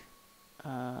 like,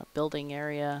 building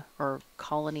area or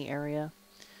colony area.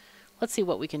 Let's see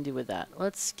what we can do with that.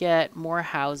 Let's get more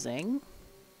housing.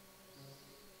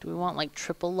 Do we want, like,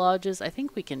 triple lodges? I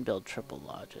think we can build triple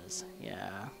lodges.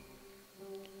 Yeah.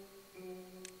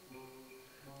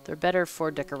 They're better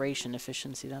for decoration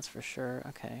efficiency, that's for sure.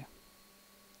 Okay.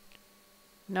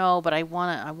 No, but I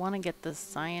wanna get the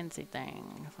sciencey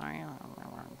thing. Sorry, I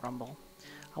grumble.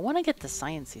 I wanna get the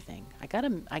sciencey thing. I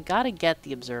gotta get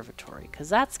the observatory, because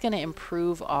that's gonna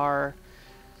improve our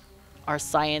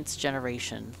science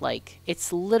generation. Like,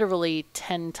 it's literally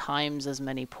 10 times as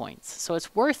many points. So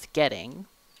it's worth getting.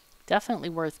 Definitely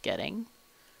worth getting.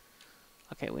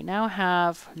 Okay, we now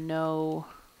have no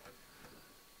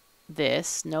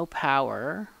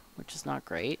power, which is not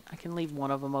great. I can leave one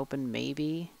of them open,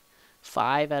 maybe.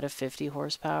 5 out of 50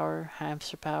 horsepower,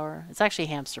 hamster power. It's actually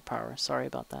hamster power. Sorry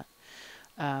about that.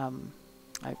 I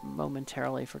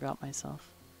momentarily forgot myself.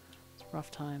 It's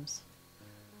rough times.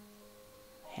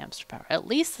 Hamster power. At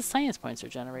least the science points are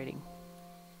generating.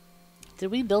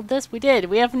 Did we build this? We did.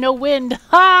 We have no wind.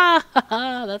 Ha!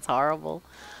 That's horrible.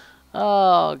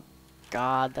 Oh,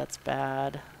 God, that's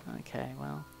bad. Okay,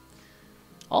 well.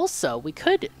 Also, we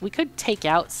could take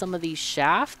out some of these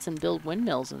shafts and build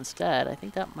windmills instead. I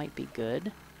think that might be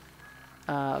good.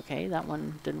 Okay, that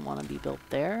one didn't want to be built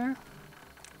there.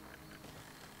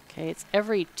 Okay, it's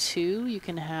every 2 you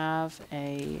can have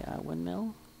a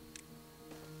windmill.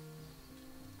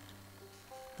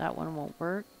 That one won't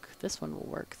work. This one will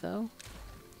work, though.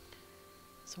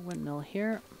 It's a windmill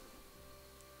here.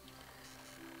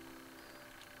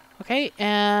 Okay,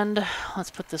 and let's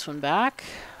put this one back.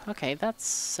 Okay, that's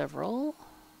several.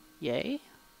 Yay.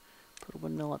 Put a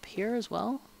windmill up here as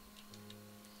well.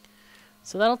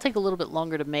 So that'll take a little bit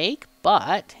longer to make,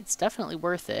 but it's definitely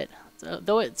worth it. So,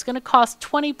 though it's going to cost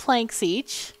 20 planks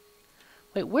each.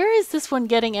 Wait, where is this one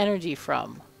getting energy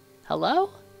from?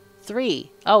 Hello?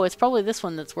 3. Oh, it's probably this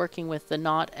one that's working with the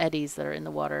knot eddies that are in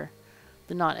the water.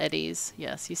 The knot eddies.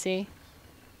 Yes, you see?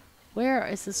 Where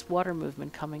is this water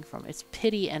movement coming from? It's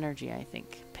pity energy, I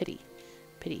think. Pity.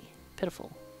 Pity.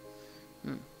 Pitiful.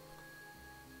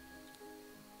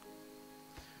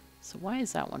 So why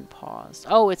is that one paused?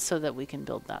 Oh, it's so that we can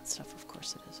build that stuff. Of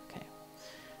course it is. Okay.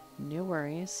 No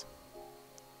worries.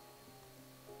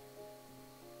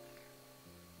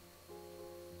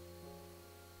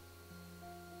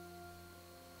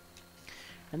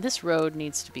 And this road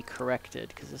needs to be corrected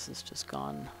because this has just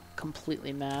gone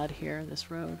completely mad here,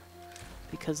 this road,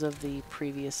 because of the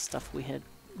previous stuff we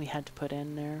had to put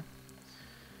in there.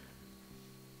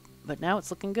 But now it's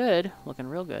looking good, looking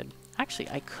real good. Actually,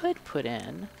 I could put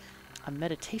in a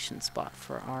meditation spot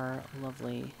for our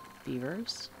lovely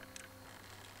beavers,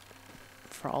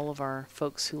 for all of our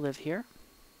folks who live here.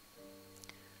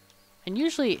 And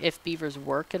usually if beavers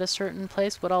work at a certain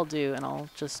place, what I'll do, and I'll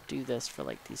just do this for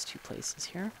like these 2 places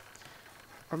here,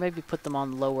 or maybe put them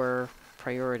on lower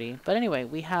priority. But anyway,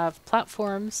 we have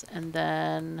platforms, and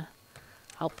then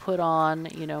I'll put on,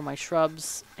 you know, my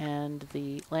shrubs and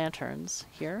the lanterns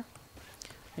here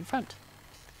in front.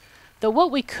 Though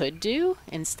what we could do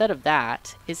instead of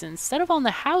that is, instead of on the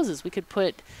houses, we could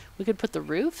put the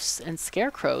roofs and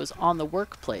scarecrows on the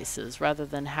workplaces rather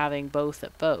than having both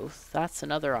at both. That's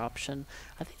another option.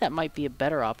 I think that might be a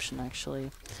better option, actually.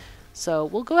 So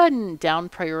we'll go ahead and down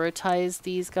prioritize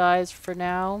these guys for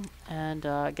now and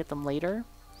get them later.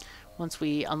 Once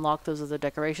we unlock those other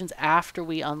decorations, after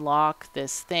we unlock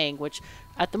this thing, which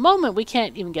at the moment we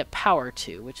can't even get power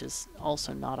to, which is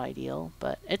also not ideal,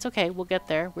 but it's okay, we'll get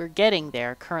there. We're getting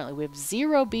there currently. We have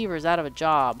 0 beavers out of a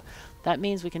job. That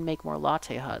means we can make more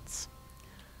latte huts.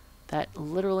 That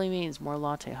literally means more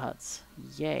latte huts.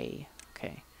 Yay.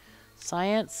 Okay.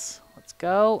 Science, let's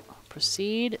go.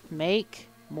 Proceed, make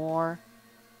more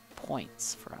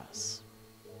points for us.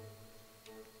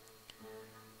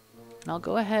 And I'll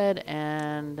go ahead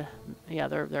and, yeah,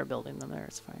 they're building them there.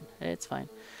 It's fine. It's fine.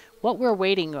 What we're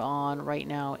waiting on right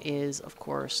now is, of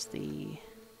course, the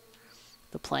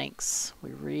planks.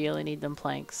 We really need them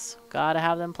planks. Gotta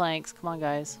have them planks. Come on,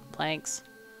 guys. Planks.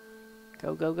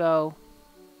 Go, go, go.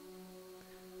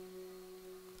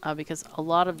 Because a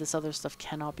lot of this other stuff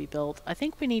cannot be built. I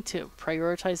think we need to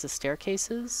prioritize the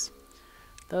staircases.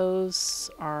 Those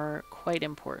are quite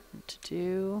important to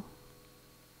do.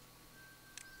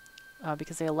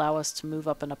 Because they allow us to move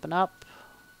up and up and up.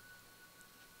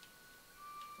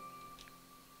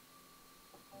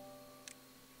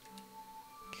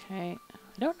 Okay.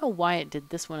 I don't know why it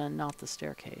did this one and not the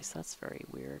staircase. That's very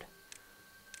weird.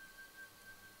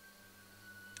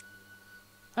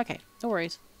 Okay, no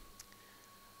worries.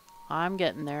 I'm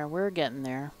getting there. We're getting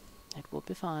there. It will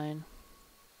be fine.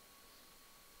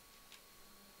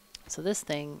 So this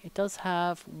thing, it does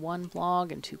have 1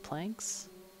 log and 2 planks.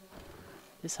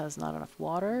 This has not enough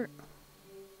water.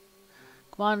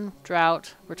 Come on,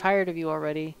 drought. We're tired of you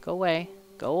already. Go away.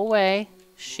 Go away.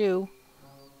 Shoo.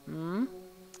 Come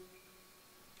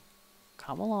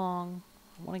along.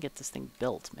 I want to get this thing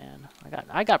built, man.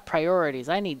 I got priorities.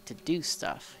 I need to do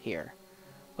stuff here.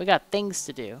 We got things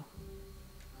to do.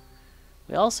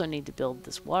 We also need to build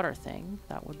this water thing.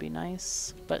 That would be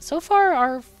nice. But so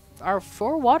far, our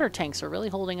 4 water tanks are really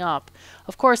holding up.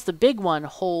 Of course, the big one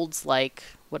holds like,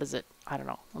 what is it? I don't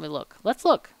know. Let me look. Let's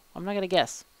look. I'm not going to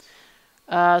guess.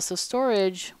 So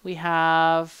storage, we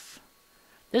have,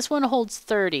 this one holds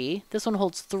 30. This one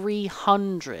holds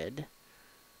 300.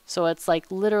 So it's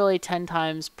like literally 10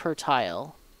 times per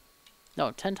tile.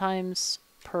 No, 10 times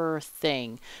per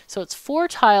thing. So it's 4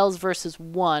 tiles versus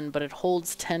 1, but it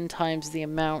holds 10 times the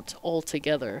amount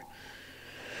altogether.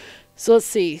 So let's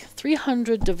see,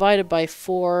 300 divided by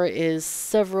 4 is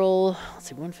several, let's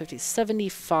see, 150,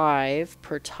 75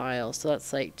 per tile. So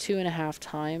that's like 2.5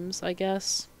 times, I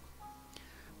guess,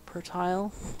 per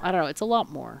tile. I don't know, it's a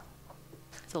lot more.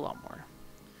 It's a lot more.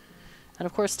 And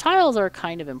of course, tiles are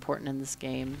kind of important in this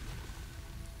game.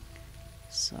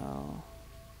 So,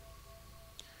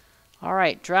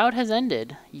 alright, drought has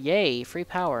ended. Yay, free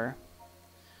power.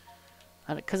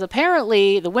 Because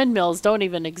apparently the windmills don't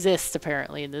even exist,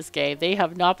 apparently, in this game. They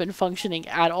have not been functioning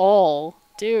at all.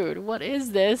 Dude, what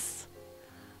is this?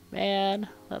 Man,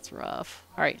 that's rough.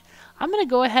 Alright, I'm going to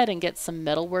go ahead and get some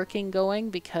metalworking going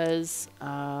because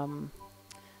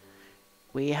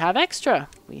we have extra.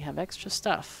 We have extra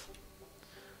stuff.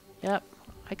 Yep.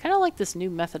 I kind of like this new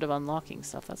method of unlocking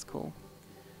stuff. That's cool.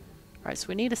 Alright, so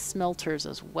we need a smelters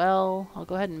as well. I'll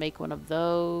go ahead and make one of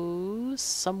those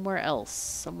somewhere else.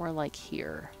 Somewhere like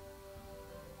here.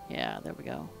 Yeah, there we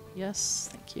go. Yes,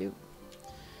 thank you.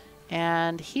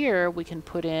 And here we can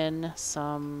put in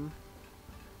some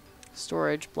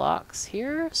storage blocks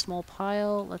here. Small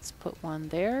pile. Let's put one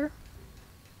there.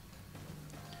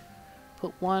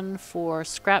 Put one for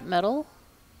scrap metal.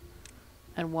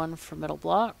 And one for metal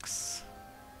blocks.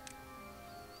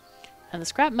 And the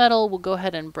scrap metal will go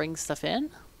ahead and bring stuff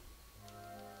in.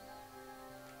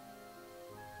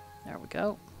 There we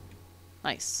go.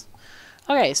 Nice.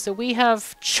 Okay, so we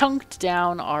have chunked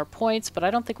down our points, but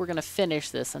I don't think we're going to finish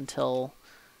this until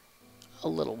a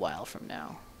little while from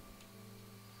now.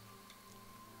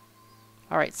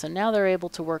 Alright, so now they're able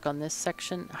to work on this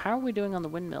section. How are we doing on the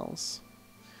windmills?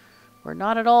 We're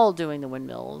not at all doing the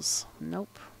windmills.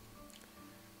 Nope.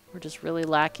 We're just really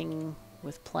lacking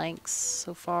with planks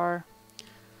so far.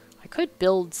 I could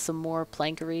build some more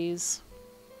plankeries.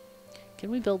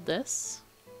 Can we build this?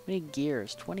 We need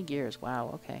gears. 20 gears. Wow,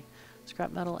 okay.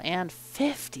 Scrap metal and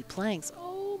 50 planks.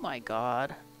 Oh my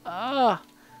god. Ah,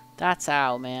 that's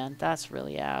ow, man. That's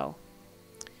really ow.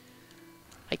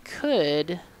 I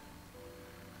could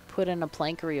put in a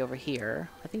plankery over here.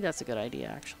 I think that's a good idea,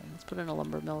 actually. Let's put in a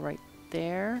lumber mill right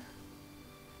there.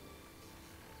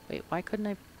 Wait, why couldn't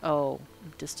I? Oh,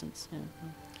 distance. Yeah.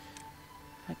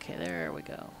 Okay, there we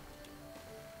go.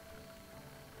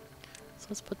 So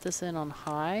let's put this in on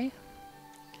high.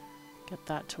 Get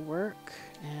that to work.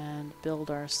 And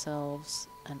build ourselves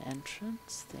an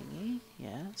entrance thingy.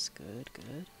 Yes, good,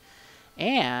 good.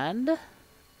 And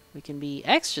we can be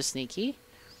extra sneaky.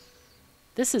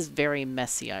 This is very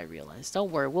messy, I realize.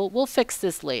 Don't worry, we'll fix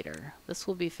this later. This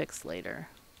will be fixed later.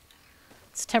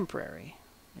 It's temporary.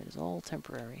 It is all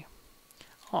temporary.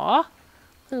 Aw,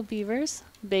 little beavers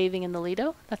bathing in the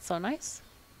Lido. That's so nice.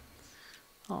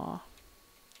 Aw.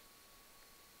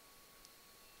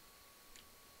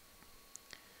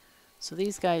 So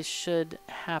these guys should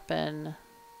happen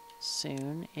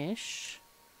soon-ish.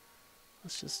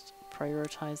 Let's just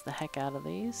prioritize the heck out of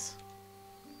these.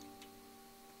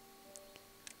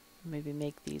 Maybe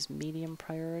make these medium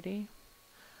priority.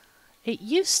 It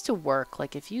used to work,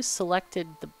 like if you selected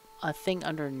a thing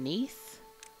underneath,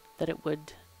 that it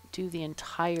would do the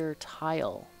entire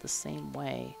tile the same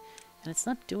way. And it's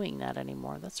not doing that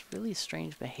anymore. That's really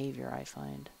strange behavior, I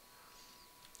find.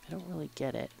 I don't really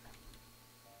get it.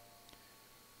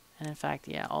 And in fact,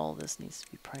 yeah, all of this needs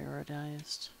to be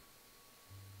prioritized.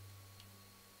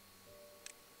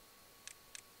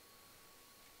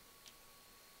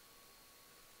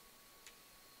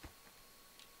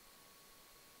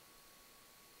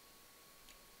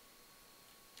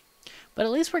 But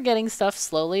at least we're getting stuff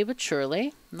slowly but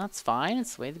surely. And that's fine.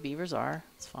 It's the way the beavers are.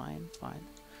 It's fine. It's fine.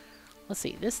 Let's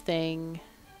see. This thing.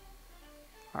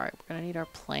 Alright, we're going to need our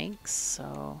planks.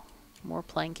 So more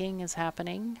planking is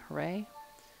happening. Hooray.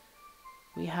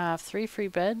 We have 3 free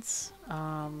beds.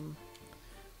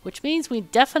 Which means we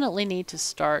definitely need to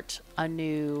start a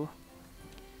new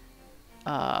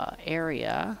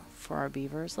area for our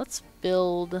beavers. Let's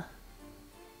build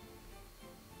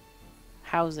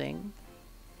housing.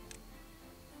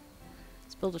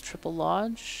 Build a triple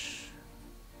lodge.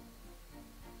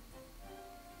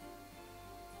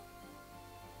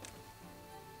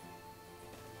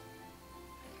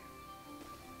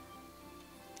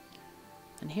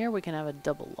 And here we can have a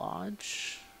double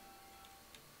lodge.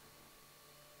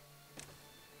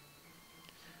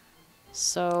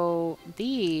 So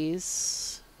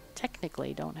these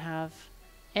technically don't have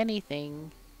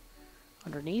anything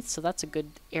underneath, so that's a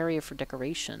good area for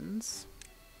decorations.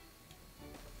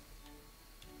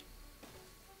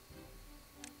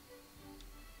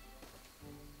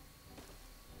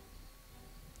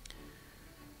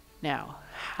 Now,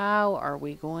 how are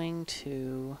we going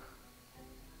to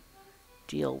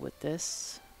deal with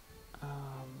this?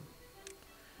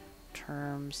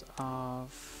 terms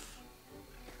of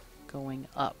going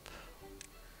up.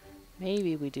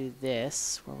 Maybe we do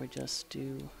this, where we just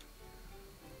do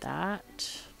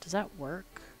that. Does that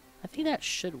work? I think that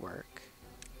should work.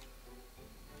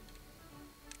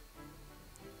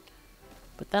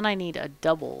 But then I need a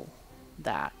double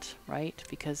that, right?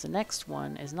 Because the next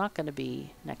one is not going to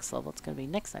be next level, it's going to be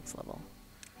next level.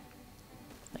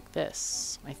 Like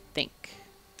this, I think.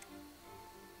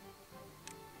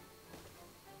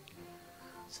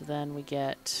 So then we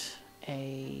get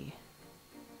a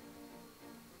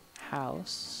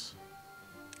house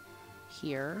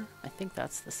here. I think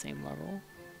that's the same level.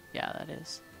 Yeah, that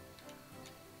is.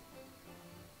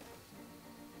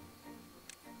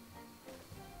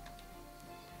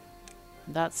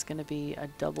 That's going to be a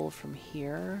double from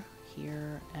here,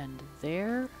 here, and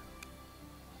there.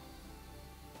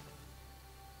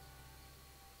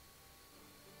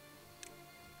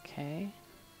 Okay.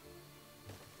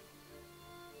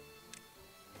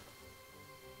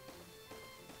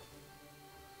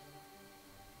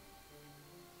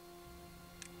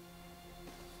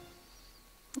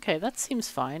 Okay, that seems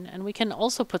fine. And we can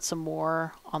also put some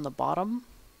more on the bottom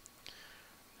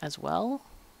as well.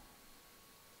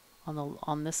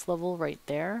 On this level right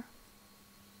there.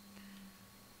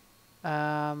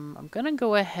 I'm gonna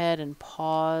go ahead and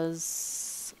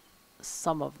pause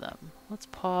some of them. Let's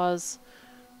pause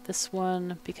this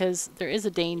one because there is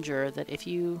a danger that if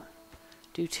you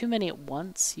do too many at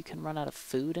once, you can run out of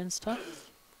food and stuff.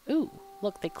 Ooh,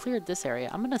 look, they cleared this area.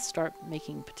 I'm gonna start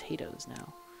making potatoes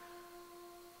now.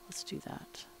 Let's do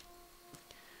that.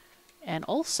 And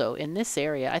also in this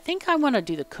area, I think I want to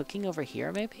do the cooking over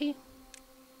here maybe.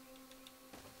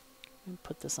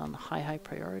 Put this on high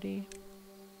priority.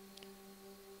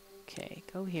 Okay,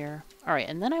 go here. All right,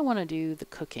 and then I want to do the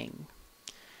cooking.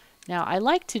 Now, I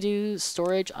like to do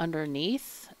storage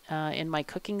underneath in my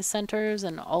cooking centers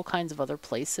and all kinds of other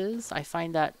places. I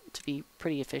find that to be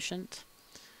pretty efficient.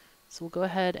 So we'll go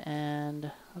ahead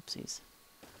and, oopsies,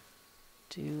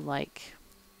 do like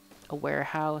a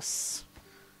warehouse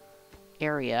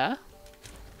area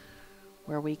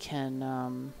where we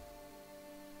can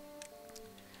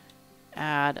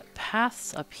add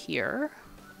paths up here.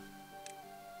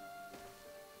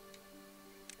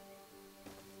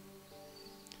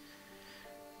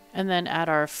 And then add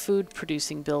our food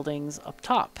producing buildings up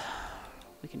top.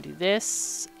 We can do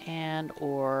this and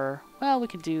or, well, we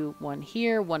could do one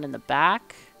here, one in the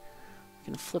back. We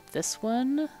can flip this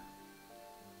one.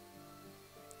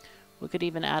 We could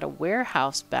even add a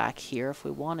warehouse back here if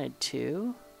we wanted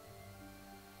to.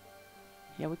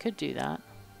 Yeah, we could do that.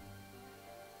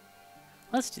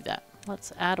 Let's do that.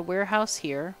 Let's add a warehouse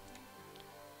here.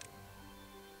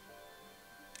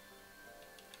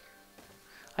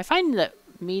 I find that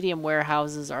medium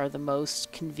warehouses are the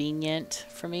most convenient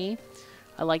for me.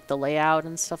 I like the layout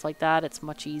and stuff like that. It's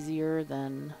much easier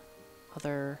than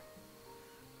other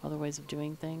ways of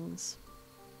doing things.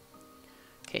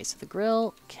 Okay, so the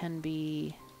grill can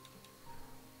be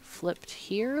flipped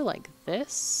here like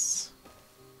this.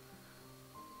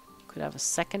 Could have a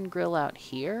second grill out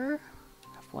here.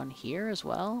 One here as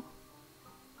well.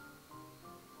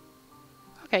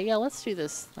 Okay, yeah, let's do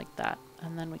this like that.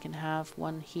 And then we can have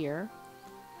one here.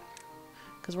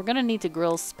 Because we're going to need to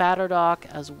grill spatterdock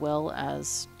as well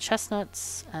as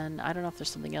chestnuts. And I don't know if there's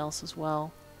something else as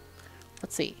well.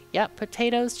 Let's see. Yep,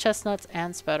 potatoes, chestnuts,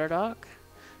 and spatterdock.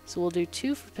 So we'll do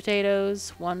 2 for potatoes,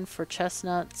 1 for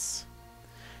chestnuts,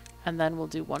 and then we'll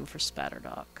do 1 for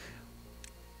spatterdock.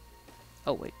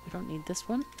 Oh wait, we don't need this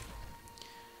one.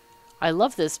 I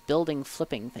love this building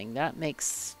flipping thing. That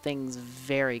makes things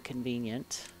very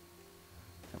convenient.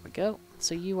 There we go.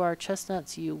 So you are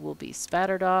chestnuts, you will be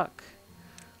spatterdock.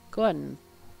 Go ahead and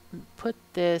put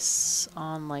this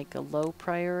on like a low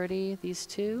priority, these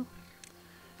two.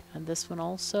 And this one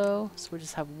also. So we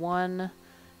just have one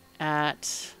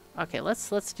at, okay,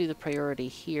 let's do the priority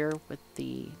here with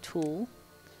the tool.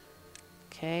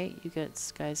 Okay, you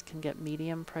guys can get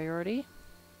medium priority.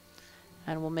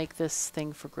 And we'll make this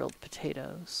thing for grilled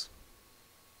potatoes.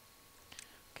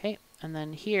 Okay, and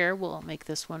then here we'll make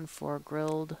this one for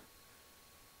grilled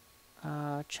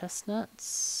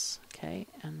chestnuts. Okay,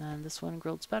 and then this one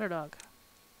grilled spatterdock.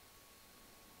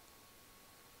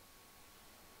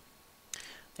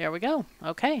 There we go.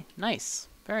 Okay, nice.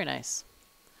 Very nice.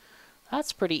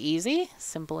 That's pretty easy.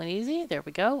 Simple and easy. There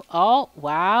we go. Oh,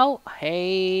 wow.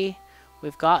 Hey.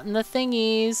 We've gotten the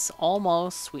thingies.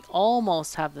 Almost. We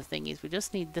almost have the thingies. We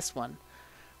just need this one.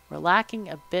 We're lacking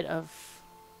a bit of...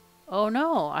 Oh,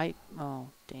 no. Oh,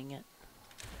 dang it.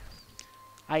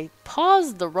 I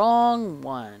paused the wrong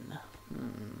one.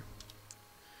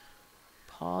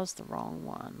 Pause the wrong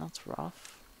one. That's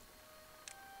rough.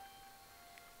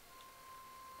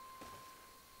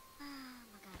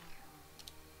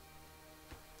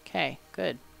 Okay,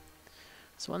 good.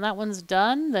 So when that one's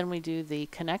done, then we do the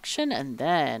connection, and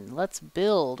then let's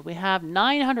build. We have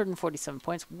 947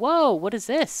 points. Whoa, what is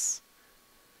this?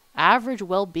 Average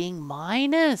well-being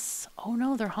minus. Oh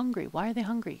no, they're hungry. Why are they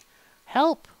hungry?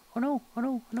 Help! Oh no, oh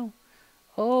no, oh no.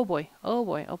 Oh boy, oh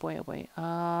boy, oh boy, oh boy.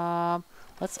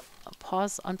 Let's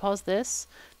unpause this.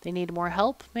 They need more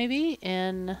help, maybe,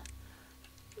 in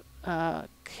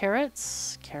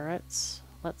carrots. Carrots.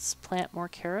 Let's plant more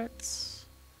carrots.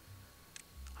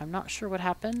 I'm not sure what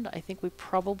happened. I think we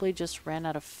probably just ran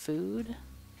out of food.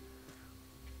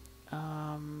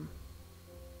 Now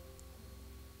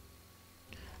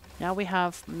we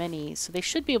have many, so they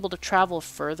should be able to travel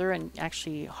further and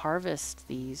actually harvest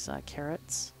these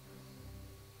carrots.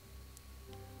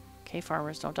 Okay,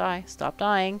 farmers, don't die. Stop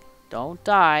dying. Don't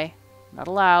die. Not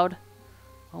allowed.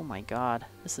 Oh my god.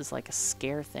 This is like a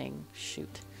scare thing.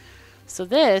 Shoot. So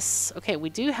this, okay, we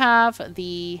do have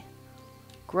the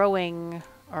growing,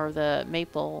 or the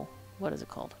maple, what is it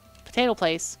called? Potato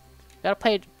place.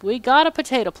 We got a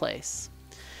potato place.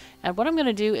 And what I'm going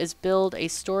to do is build a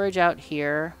storage out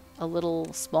here, a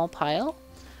little small pile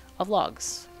of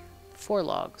logs. 4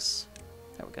 logs.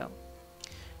 There we go.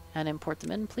 And import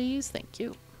them in, please. Thank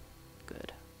you.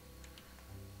 Good.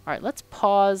 Alright, let's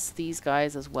pause these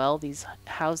guys as well, these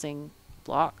housing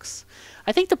blocks.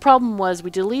 I think the problem was we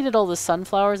deleted all the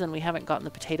sunflowers and we haven't gotten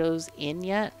the potatoes in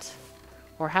yet.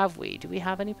 Or have we? Do we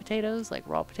have any potatoes? Like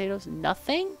raw potatoes?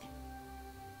 Nothing?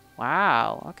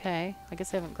 Wow. Okay. I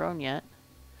guess they haven't grown yet.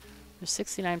 There's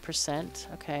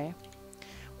 69%. Okay.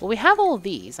 Well, we have all of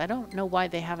these. I don't know why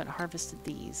they haven't harvested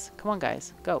these. Come on,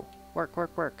 guys. Go. Work,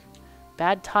 work, work.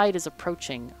 Bad tide is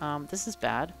approaching. This is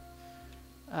bad.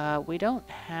 We don't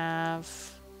have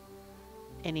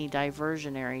any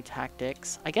diversionary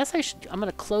tactics. I guess I'm going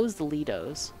to close the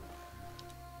Lidos.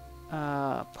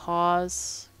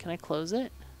 Pause. Can I close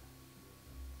it?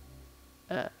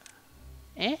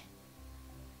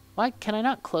 Why can I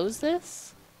not close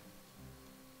this?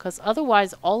 Because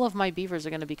otherwise all of my beavers are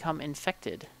going to become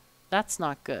infected. That's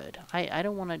not good. I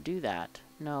don't want to do that.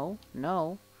 No,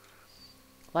 no.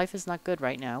 Life is not good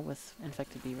right now with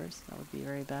infected beavers. That would be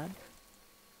very bad.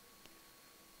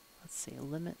 Let's see.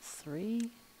 Limit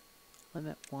 3.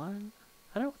 Limit 1.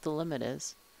 I don't know what the limit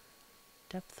is.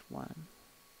 Depth 1.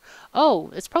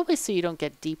 Oh, it's probably so you don't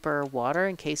get deeper water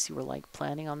in case you were like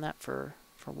planning on that for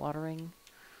watering.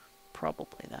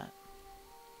 Probably that.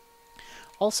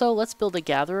 Also, let's build a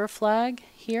gatherer flag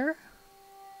here.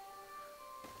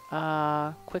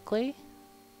 Quickly.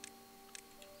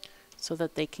 So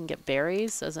that they can get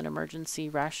berries as an emergency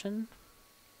ration.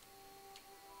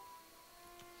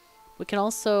 We can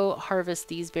also harvest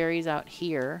these berries out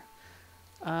here.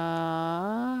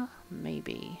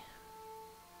 Maybe.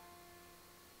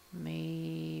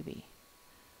 Maybe.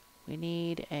 We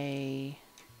need a...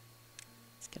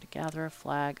 Let's get a gatherer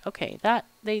flag. Okay, that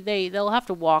they'll have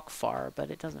to walk far,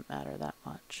 but it doesn't matter that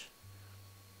much.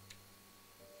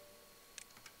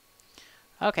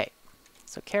 Okay,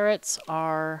 so carrots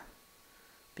are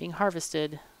being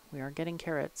harvested. We are getting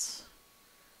carrots.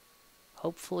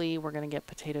 Hopefully we're going to get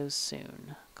potatoes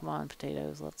soon. Come on,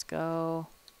 potatoes, let's go.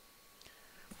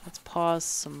 Let's pause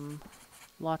some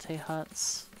latte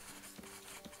huts.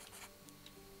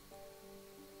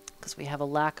 Because we have a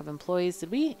lack of employees.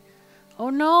 Did we... Oh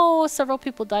no, several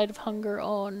people died of hunger.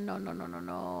 Oh no, no, no, no,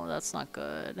 no. That's not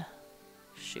good.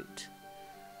 Shoot.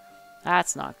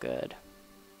 That's not good.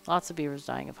 Lots of beavers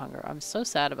dying of hunger. I'm so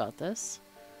sad about this.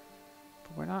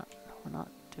 But we're not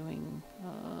doing...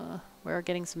 we're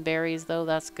getting some berries though,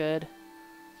 that's good.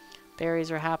 Berries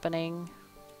are happening.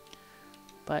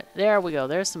 But there we go,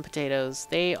 there's some potatoes.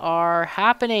 They are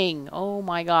happening! Oh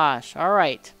my gosh,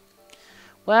 alright.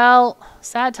 Well,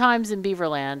 sad times in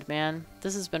Beaverland, man.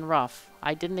 This has been rough.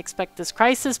 I didn't expect this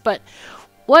crisis, but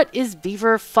what is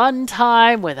beaver fun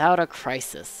time without a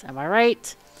crisis? Am I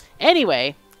right?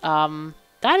 Anyway,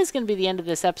 that is going to be the end of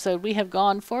this episode. We have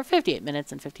gone for 58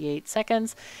 minutes and 58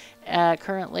 seconds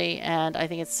currently, and I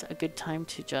think it's a good time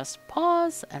to just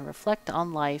pause and reflect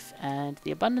on life and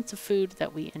the abundance of food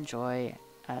that we enjoy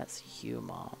as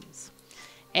humans.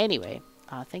 Anyway,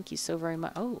 thank you so very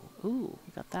much. Oh, ooh,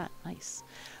 you got that. Nice.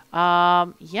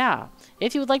 Yeah.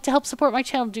 If you would like to help support my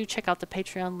channel, do check out the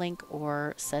Patreon link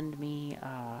or send me,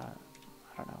 I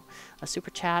don't know, a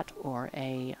super chat or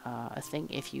a thing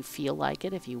if you feel like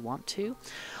it, if you want to.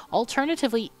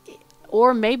 Alternatively,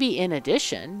 or maybe in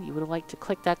addition, you would like to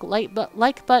click that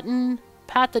like button,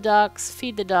 pat the ducks,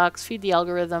 feed the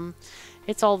algorithm.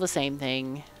 It's all the same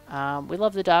thing. We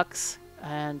love the ducks,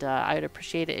 and I would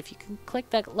appreciate it if you can click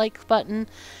that like button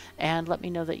and let me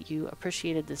know that you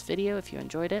appreciated this video, if you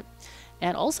enjoyed it.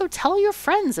 And also tell your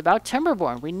friends about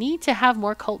Timberborn. We need to have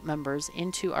more cult members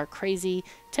into our crazy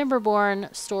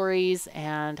Timberborn stories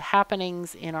and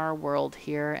happenings in our world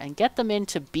here, and get them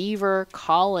into beaver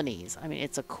colonies. I mean,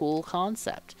 it's a cool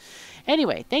concept.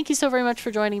 Anyway, thank you so very much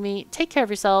for joining me. Take care of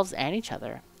yourselves and each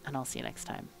other, and I'll see you next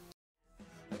time.